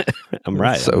 I'm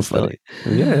right. That's so funny.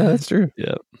 Yeah, that's true.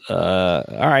 Yeah.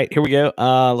 All right, here we go.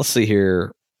 Let's see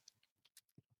here.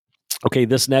 Okay,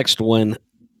 this next one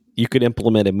you could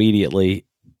implement immediately,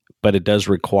 but it does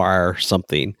require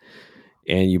something,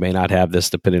 and you may not have this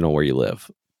depending on where you live.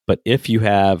 But if you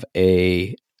have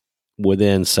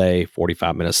within say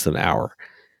 45 minutes to an hour,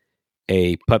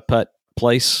 a putt-putt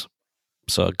place,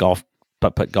 So a golf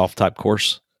putt golf type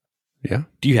course. Yeah.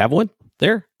 Do you have one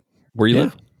there where you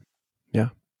live? Yeah.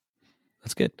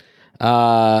 That's good.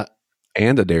 And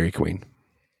a Dairy Queen.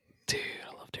 Dude,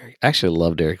 I love Dairy. I actually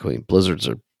love Dairy Queen. Blizzards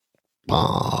are,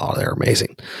 they're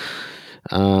amazing.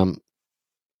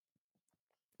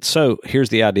 So here's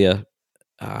the idea.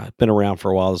 Been around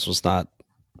for a while. This was not,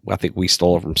 I think we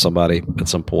stole it from somebody at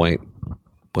some point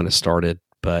when it started,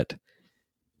 but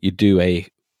you do a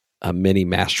mini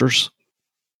Masters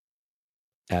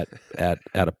at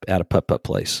a putt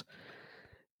place.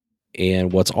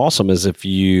 And what's awesome is if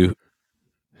you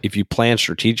plan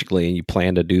strategically and you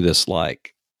plan to do this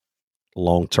like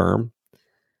long term,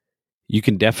 you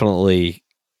can definitely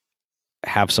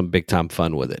have some big time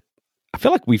fun with it. I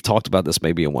feel like we've talked about this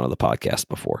maybe in one of the podcasts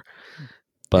before,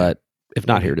 but if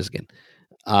not, here it is again.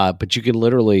 But you can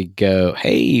literally go,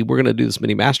 hey, we're going to do this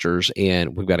mini Masters,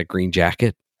 and we've got a green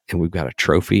jacket and we've got a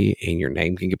trophy, and your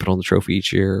name can get put on the trophy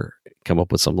each year. Come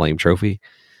up with some lame trophy.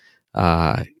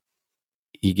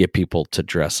 You get people to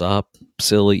dress up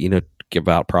silly, give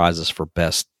out prizes for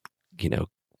best,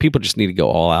 people just need to go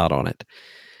all out on it.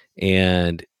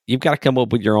 And you've got to come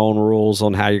up with your own rules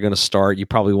on how you're going to start. You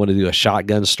probably want to do a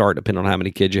shotgun start, depending on how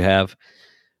many kids you have,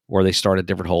 or they start at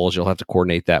different holes. You'll have to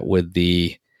coordinate that with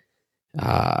the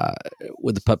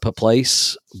putt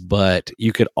place. But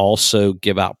you could also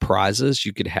give out prizes.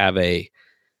 You could have a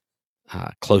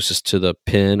closest to the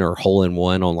pin or hole in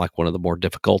one on like one of the more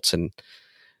difficults, and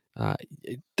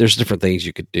there's different things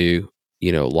you could do,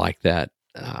 like that.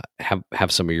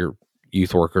 Have some of your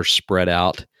youth workers spread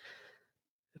out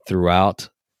throughout.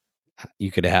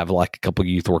 You could have like a couple of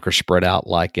youth workers spread out,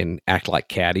 like, and act like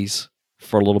caddies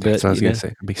for a little bit. That's what I was going to say.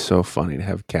 It'd be so funny to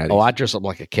have caddies. Oh, I dress up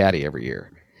like a caddy every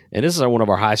year. And this is one of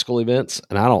our high school events,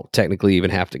 and I don't technically even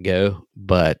have to go,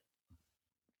 but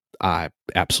I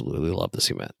absolutely love this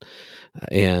event.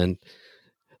 And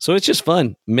so it's just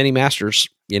fun. Mini Masters,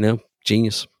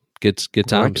 genius. Good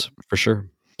times for sure.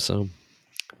 So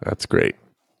that's great.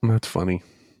 That's funny.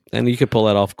 And you could pull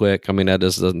that off quick. I mean, that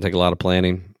doesn't take a lot of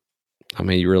planning. I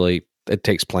mean, it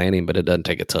takes planning, but it doesn't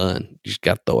take a ton. You just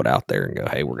got to throw it out there and go,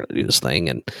 hey, we're going to do this thing.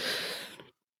 And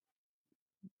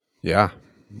yeah,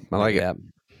 I like it.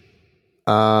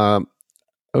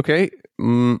 Okay.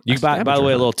 By the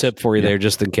way, a little tip for you there,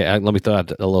 just in case. Let me throw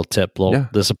out a little tip.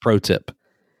 This is a pro tip.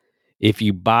 If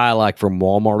you buy like from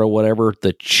Walmart or whatever,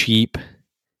 the cheap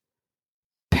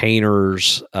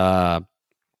painters, they're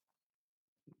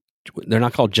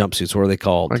not called jumpsuits. What are they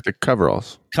called? Like the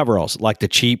coveralls. Coveralls, like the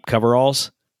cheap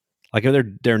coveralls. Like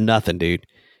they're nothing, dude.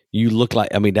 You look like,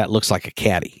 that looks like a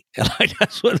caddy. Like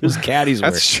that's what those caddies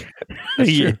wear. That's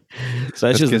true. So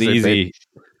that's just an easy.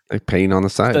 They paint on the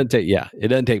side. It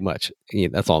doesn't take much.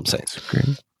 That's all I'm saying. That's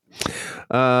great.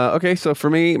 Okay, so for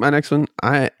me, my next one,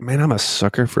 I'm a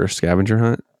sucker for a scavenger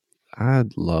hunt. I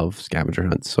love scavenger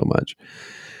hunts so much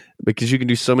because you can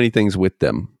do so many things with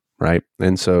them, right?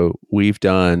 And so we've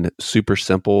done super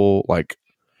simple, like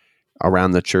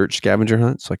around the church scavenger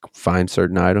hunts, like find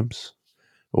certain items,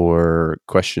 or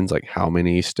questions like how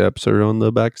many steps are on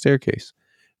the back staircase,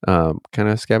 kind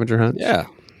of scavenger hunts. Yeah.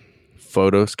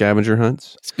 Photo scavenger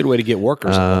hunts. It's a good way to get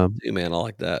workers involved too, man. I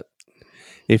like that.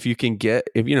 If you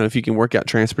can work out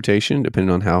transportation,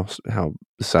 depending on how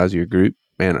the size of your group,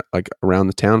 man, like around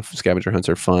the town, scavenger hunts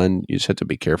are fun. You just have to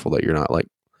be careful that you're not like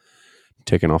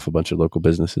taking off a bunch of local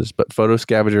businesses. But photo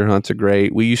scavenger hunts are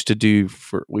great. We used to do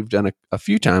we've done a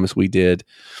few times. We've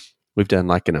done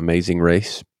like an amazing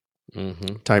race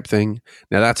type thing.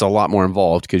 Now that's a lot more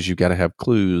involved because you've got to have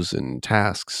clues and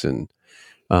tasks and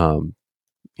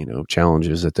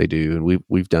challenges that they do. And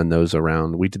we've done those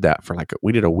around. We did that for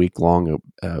we did a week long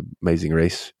amazing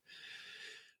race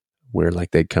where like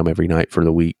they'd come every night for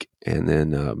the week and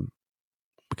then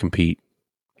compete.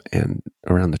 And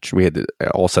around we had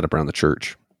all set up around the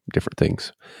church, different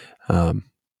things. But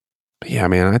yeah,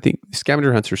 man, I think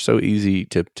scavenger hunts are so easy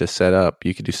to set up.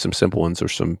 You could do some simple ones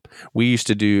we used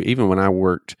to do, even when I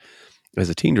worked as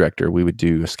a team director, we would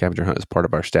do a scavenger hunt as part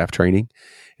of our staff training.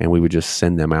 And we would just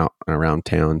send them out around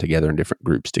town together in different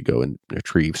groups to go and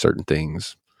retrieve certain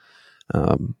things.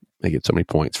 They get so many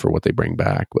points for what they bring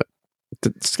back. But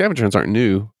the scavenger hunts aren't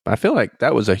new. I feel like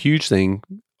that was a huge thing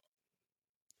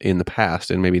in the past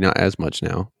and maybe not as much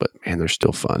now. But man, they're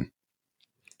still fun.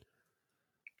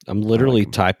 I'm literally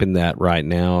typing that right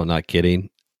now, not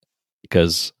kidding,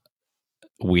 because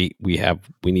we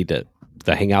need the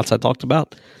Hangouts I talked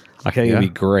about. I think it'd be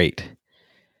great.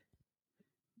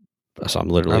 So I'm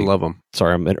literally, I love them.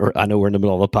 Sorry, I know we're in the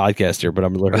middle of a podcast here, but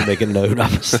I'm literally making a note.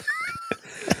 It's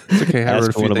okay. I wrote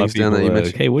a few things down that you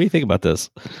mentioned. Hey, what do you think about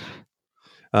this?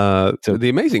 So- the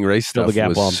Amazing Race Fill stuff the gap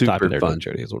was while I'm super typing there, fun.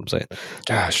 Jody, is what I'm saying.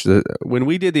 Gosh, when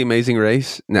we did the Amazing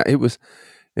Race, now it was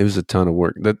a ton of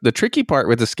work. The tricky part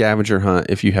with the scavenger hunt,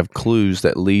 if you have clues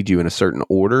that lead you in a certain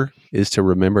order, is to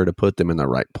remember to put them in the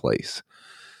right place.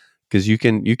 Because you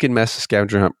can mess the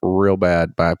scavenger hunt real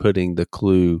bad by putting the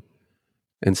clue,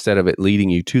 instead of it leading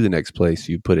you to the next place,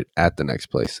 you put it at the next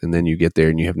place, and then you get there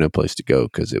and you have no place to go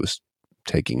because it was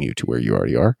taking you to where you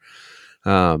already are.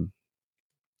 But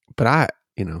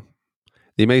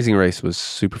the Amazing Race was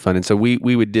super fun. And so we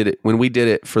did it when we did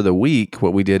it for the week.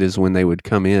 What we did is when they would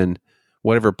come in,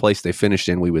 whatever place they finished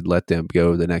in, we would let them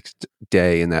go the next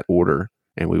day in that order,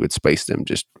 and we would space them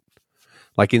just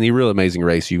like in the real Amazing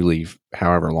Race. You leave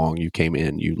however long you came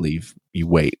in, you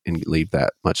wait and you leave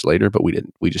that much later, but we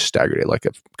didn't. We just staggered it like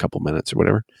a couple minutes or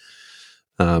whatever.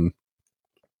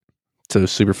 So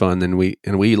super fun. Then we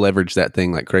leveraged that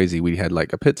thing like crazy. We had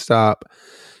like a pit stop.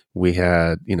 We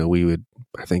had,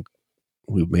 I think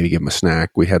we would maybe give them a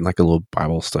snack. We had like a little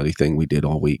Bible study thing we did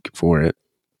all week for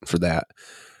that.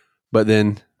 But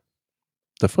then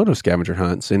the photo scavenger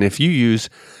hunts. And if you use,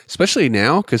 especially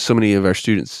now, because so many of our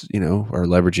students, are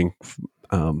leveraging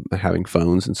having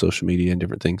phones and social media and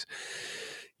different things,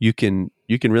 you can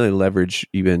really leverage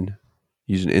even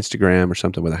using Instagram or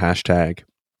something with a hashtag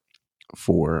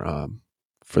for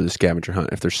the scavenger hunt.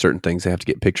 If there's certain things they have to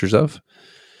get pictures of,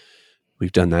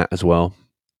 we've done that as well.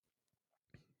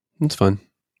 It's fun.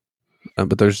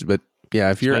 But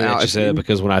if you're out, you said,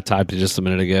 because when I typed it just a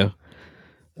minute ago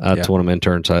to one of my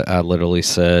interns, I literally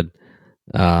said,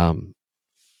 Instagram.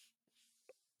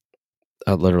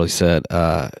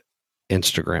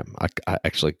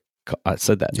 I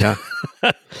said that. Yeah.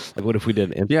 Like, what if we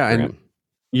did Instagram? Yeah, and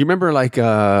you remember like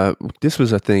this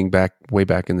was a thing way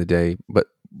back in the day, but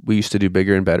we used to do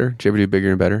bigger and better. Did you ever do bigger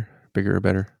and better? Bigger or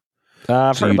better?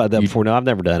 I've heard about that before. No, I've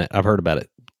never done it. I've heard about it.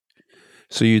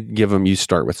 So you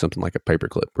start with something like a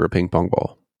paperclip or a ping pong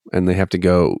ball, and they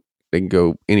can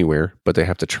go anywhere, but they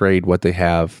have to trade what they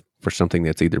have for something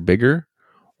that's either bigger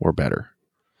or better.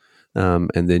 And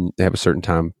then they have a certain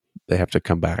time they have to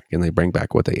come back and they bring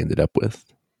back what they ended up with.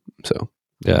 So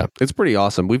yeah, it's pretty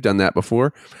awesome. We've done that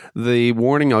before. The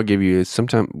warning I'll give you is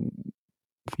sometimes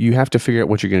you have to figure out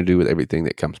what you're going to do with everything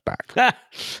that comes back.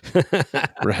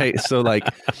 Right. So like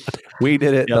we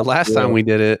did it the last time we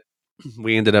did it,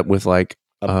 we ended up with like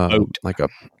a boat.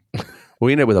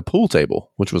 We ended up with a pool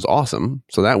table, which was awesome.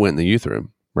 So that went in the youth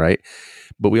room. Right.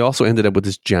 But we also ended up with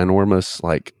this ginormous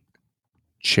like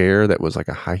chair that was like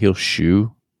a high heel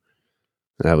shoe.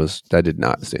 That did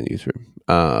not stay in the youth room.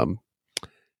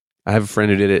 I have a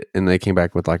friend who did it, and they came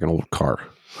back with like an old car.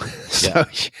 So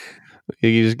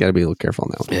you just got to be a little careful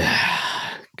on that one.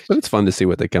 Yeah, but it's fun to see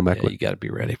what they come back with. You got to be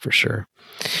ready for sure.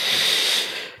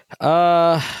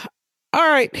 All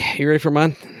right, you ready for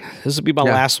mine? This will be my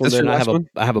last one. Then I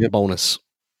have a bonus.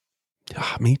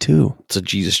 Me too. It's a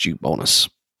Jesus Juke bonus.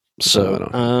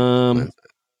 So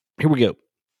here we go.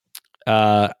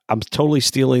 I'm totally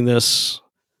stealing this.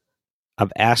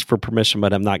 I've asked for permission,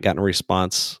 but I've not gotten a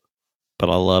response. But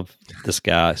I love this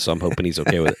guy, so I'm hoping he's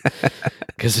okay with it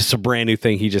because it's a brand new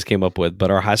thing he just came up with.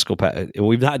 But our high school, and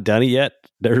we've not done it yet.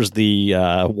 There's the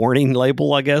warning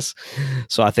label, I guess.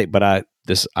 So I think, but I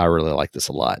really like this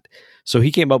a lot. So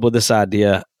he came up with this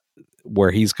idea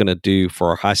where he's going to do for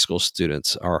our high school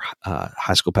students, our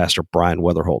high school pastor Brian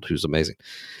Weatherholt, who's amazing.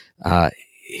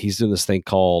 He's doing this thing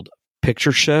called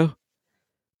Picture Show,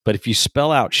 but if you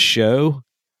spell out show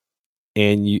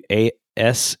and you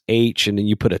SH and then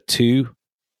you put a 2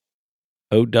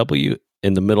 OW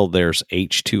in the middle, there's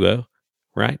H2O,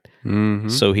 right? Mm-hmm.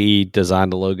 So he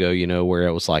designed a logo, where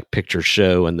it was like Picture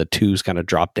Show and the 2's kind of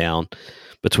drop down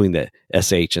between the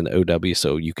SH and the OW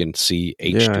so you can see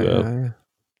H2O. Yeah.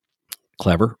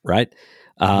 Clever, right?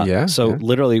 So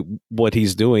literally what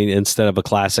he's doing, instead of a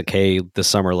classic, hey, this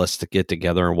summer let's get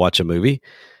together and watch a movie,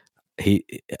 he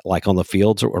like on the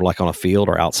fields or like on a field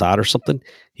or outside or something,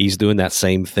 he's doing that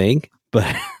same thing.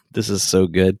 But this is so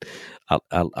good.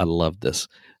 I love this.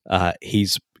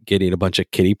 He's getting a bunch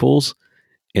of kiddie pools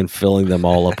and filling them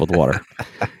all up with water.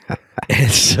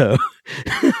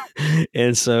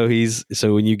 and so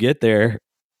when you get there,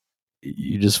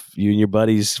 you and your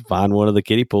buddies find one of the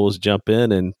kiddie pools, jump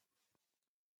in, and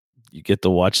you get to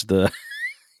watch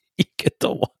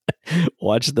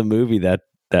watch the movie that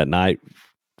night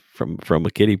from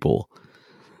a kiddie pool.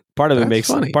 Part of it makes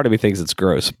funny. Part of me thinks it's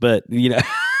gross, but it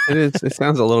is. It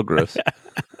sounds a little gross.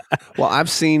 Well, I've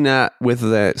seen that with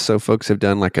that. So folks have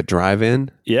done like a drive-in.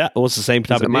 Yeah, well, it's the same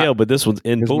type of deal, but this one's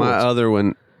in pools. My other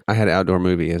one, I had Outdoor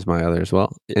Movie as my other as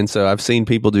well, and so I've seen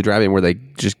people do drive-in where they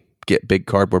just get big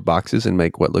cardboard boxes and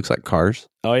make what looks like cars.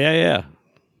 Oh yeah.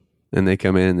 and they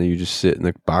come in and you just sit in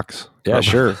the box. Yeah,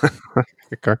 sure.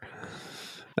 Car.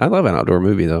 I love an outdoor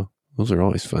movie though. Those are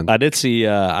always fun. I did see.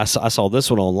 I saw this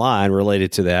one online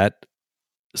related to that.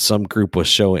 Some group was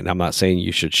showing. I'm not saying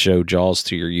you should show Jaws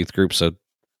to your youth group, so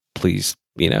please,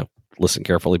 listen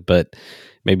carefully. But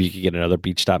maybe you could get another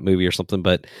beach top movie or something.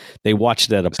 But they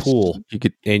watched it at a pool,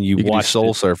 you watched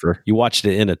Soul Surfer. You watched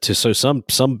it in so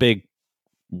some big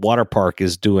water park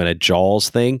is doing a Jaws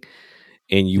thing,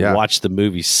 and you watch the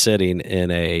movie sitting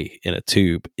in a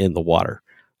tube in the water,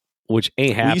 which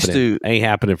ain't happening. Ain't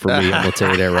happening for me. I'm gonna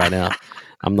tell you that right now.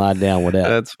 I'm not down with that.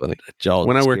 That's funny. Jaws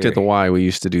when I worked at the Y, we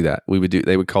used to do that.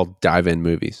 They would call dive-in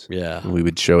movies. Yeah, and we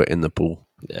would show it in the pool.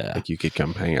 Yeah, like you could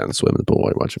come hang out and swim in the pool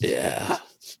while you're watching. Yeah,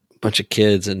 bunch of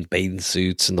kids in bathing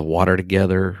suits in the water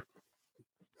together.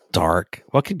 Dark.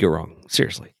 What could go wrong?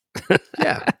 Seriously.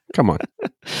 Yeah, come on.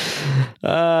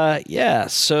 Yeah.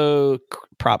 So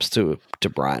props to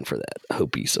Brian for that. I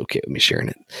hope he's okay with me sharing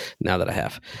it now that I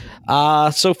have.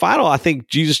 So final, I think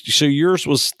Jesus. So yours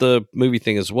was the movie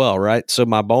thing as well, right? So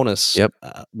my bonus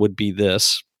would be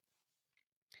this.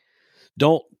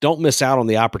 Don't miss out on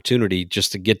the opportunity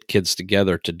just to get kids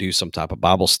together to do some type of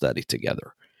Bible study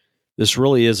together. This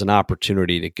really is an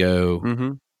opportunity to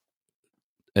go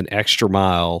an extra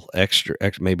mile,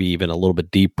 maybe even a little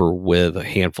bit deeper with a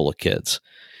handful of kids.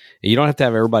 And you don't have to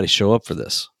have everybody show up for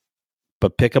this,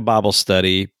 but pick a Bible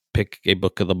study, pick a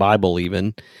book of the Bible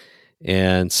even,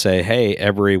 and say, hey,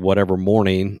 every whatever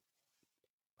morning,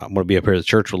 I'm going to be up here at the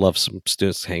church. We'd love some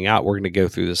students to hang out. We're going to go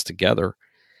through this together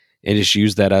and just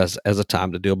use that as a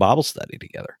time to do a Bible study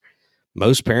together.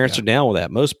 Most parents are down with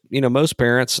that. Most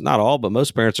parents, not all, but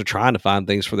most parents are trying to find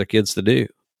things for their kids to do.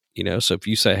 So if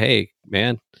you say, hey,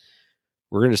 man,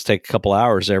 we're going to just take a couple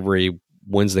hours every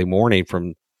Wednesday morning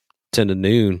from 10 to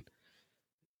noon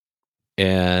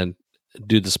and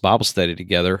do this Bible study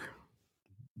together,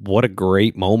 what a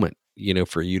great moment,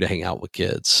 for you to hang out with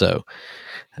kids. So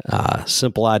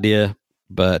simple idea.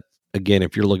 But again,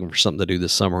 if you're looking for something to do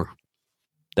this summer,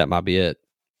 that might be it.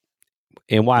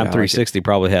 And YM360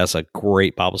 probably has a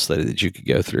great Bible study that you could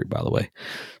go through, by the way.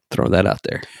 Throwing that out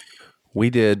there. We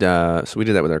did that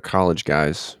with our college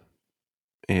guys,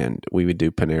 and we would do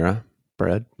Panera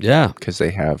bread. Yeah. Because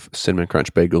they have Cinnamon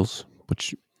Crunch bagels,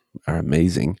 which are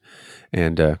amazing,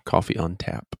 and coffee on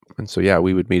tap. And so,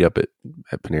 we would meet up at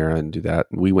Panera and do that.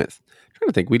 And we went, I'm trying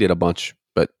to think, we did a bunch,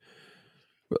 but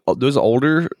those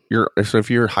older, so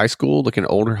if you're high school, looking at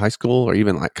older high school or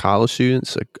even like college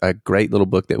students, a great little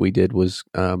book that we did was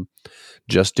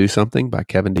Just Do Something by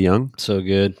Kevin DeYoung. So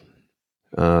good.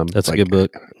 That's a good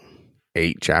book.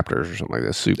 8 chapters or something like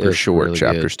that. Super short really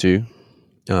chapters good.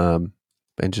 Too.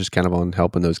 And just kind of on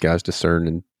helping those guys discern.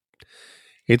 And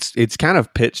it's kind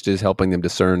of pitched as helping them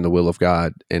discern the will of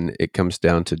God. And it comes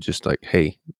down to just like,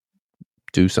 hey,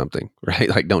 do something, right?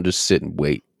 Like, don't just sit and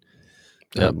wait.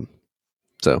 Yep.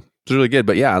 So it's really good.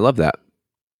 But I love that.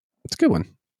 It's a good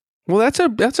one. Well,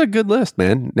 that's a good list,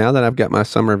 man. Now that I've got my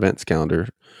summer events calendar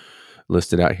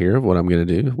listed out here of what I'm going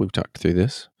to do, we've talked through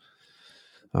this.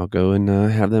 I'll go and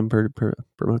have them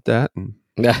promote that. And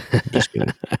just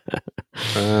kidding.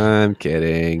 I'm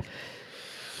kidding.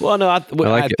 Well, no, I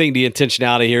think the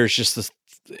intentionality here is just this.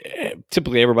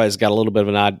 Typically, everybody's got a little bit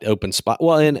of an open spot.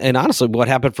 Well, and honestly, what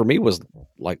happened for me was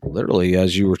like literally,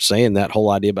 as you were saying, that whole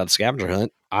idea about the scavenger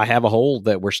hunt. I have a hole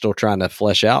that we're still trying to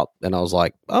flesh out, and I was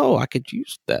like, "Oh, I could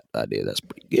use that idea. That's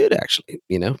pretty good, actually."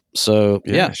 So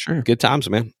sure, good times,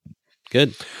 man.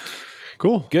 Good.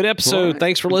 Cool. Good episode. Right.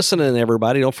 Thanks for listening,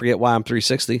 everybody. Don't forget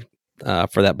YM360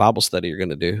 for that Bible study you're going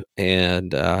to do.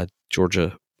 And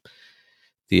Georgia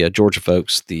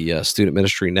folks, the Student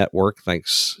Ministry Network,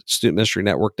 thanks.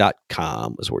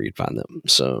 StudentMinistryNetwork.com is where you'd find them.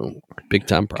 So big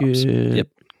time props. Yep.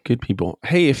 Good people.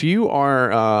 Hey, if you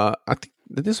are, I think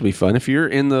this will be fun. If you're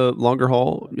in the Longer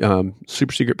Haul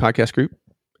Super Secret Podcast Group,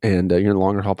 and you're in the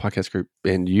Longer Haul Podcast Group,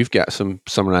 and you've got some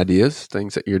summer ideas,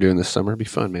 things that you're doing this summer, it'd be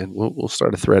fun, man. We'll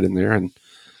start a thread in there, and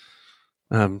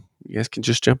you guys can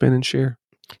just jump in and share.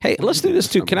 Hey, let's do this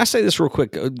too. Can I say this real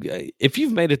quick? If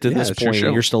you've made it to this point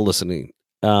and you're still listening,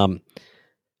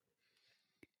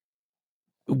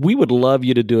 we would love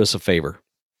you to do us a favor.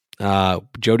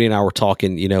 Jody and I were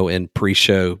talking, in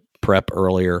pre-show prep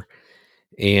earlier,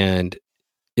 and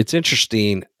it's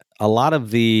interesting.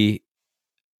 Almost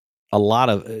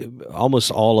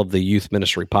all of the youth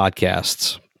ministry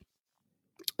podcasts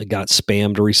got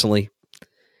spammed recently.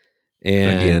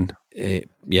 And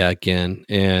again.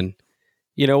 And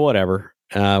whatever.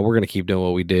 We're going to keep doing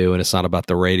what we do, and it's not about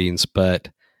the ratings, but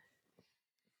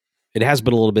it has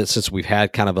been a little bit since we've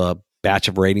had kind of a batch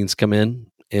of ratings come in.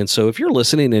 And so if you're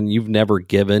listening and you've never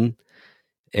given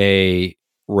a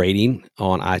rating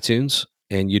on iTunes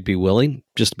and you'd be willing,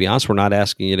 just to be honest, we're not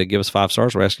asking you to give us 5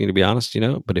 stars. We're asking you to be honest,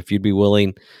 but if you'd be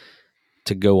willing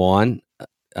to go on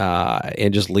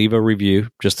and just leave a review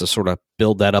just to sort of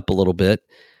build that up a little bit.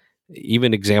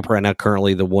 Even example right now,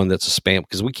 currently the one that's a spam,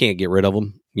 because we can't get rid of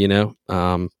them,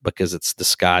 because it's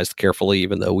disguised carefully,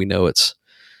 even though we know it's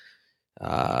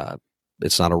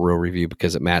not a real review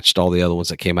because it matched all the other ones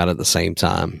that came out at the same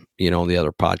time, on the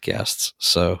other podcasts.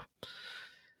 So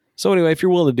anyway, if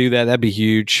you're willing to do that, that'd be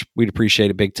huge. We'd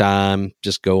appreciate it big time.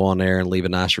 Just go on there and leave a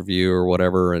nice review or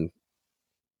whatever, and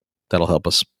that'll help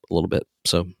us a little bit.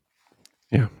 So,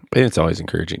 yeah, it's always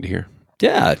encouraging to hear.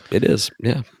 Yeah, it is.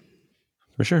 Yeah.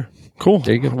 For sure. Cool.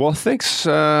 There you go. Well, thanks.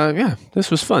 This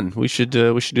was fun. We should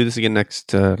do this again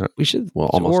next. We should. Well,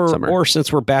 almost summer. Or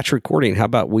since we're batch recording, how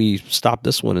about we stop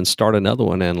this one and start another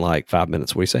one in like 5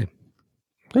 minutes? What do you say?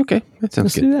 Okay, that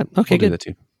sounds good. Do that. Okay, we'll do that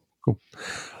too. Cool.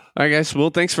 All right, guys. Well,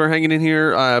 thanks for hanging in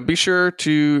here. Be sure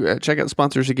to check out the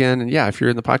sponsors again. And yeah, if you're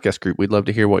in the podcast group, we'd love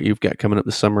to hear what you've got coming up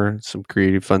this summer. Some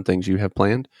creative, fun things you have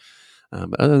planned.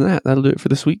 But other than that, that'll do it for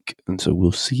this week. And so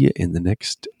we'll see you in the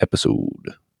next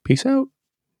episode. Peace out.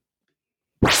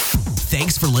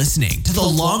 Thanks for listening to the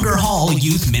Longer Haul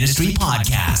Youth Ministry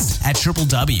Podcast at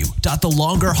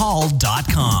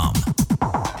www.thelongerhaul.com.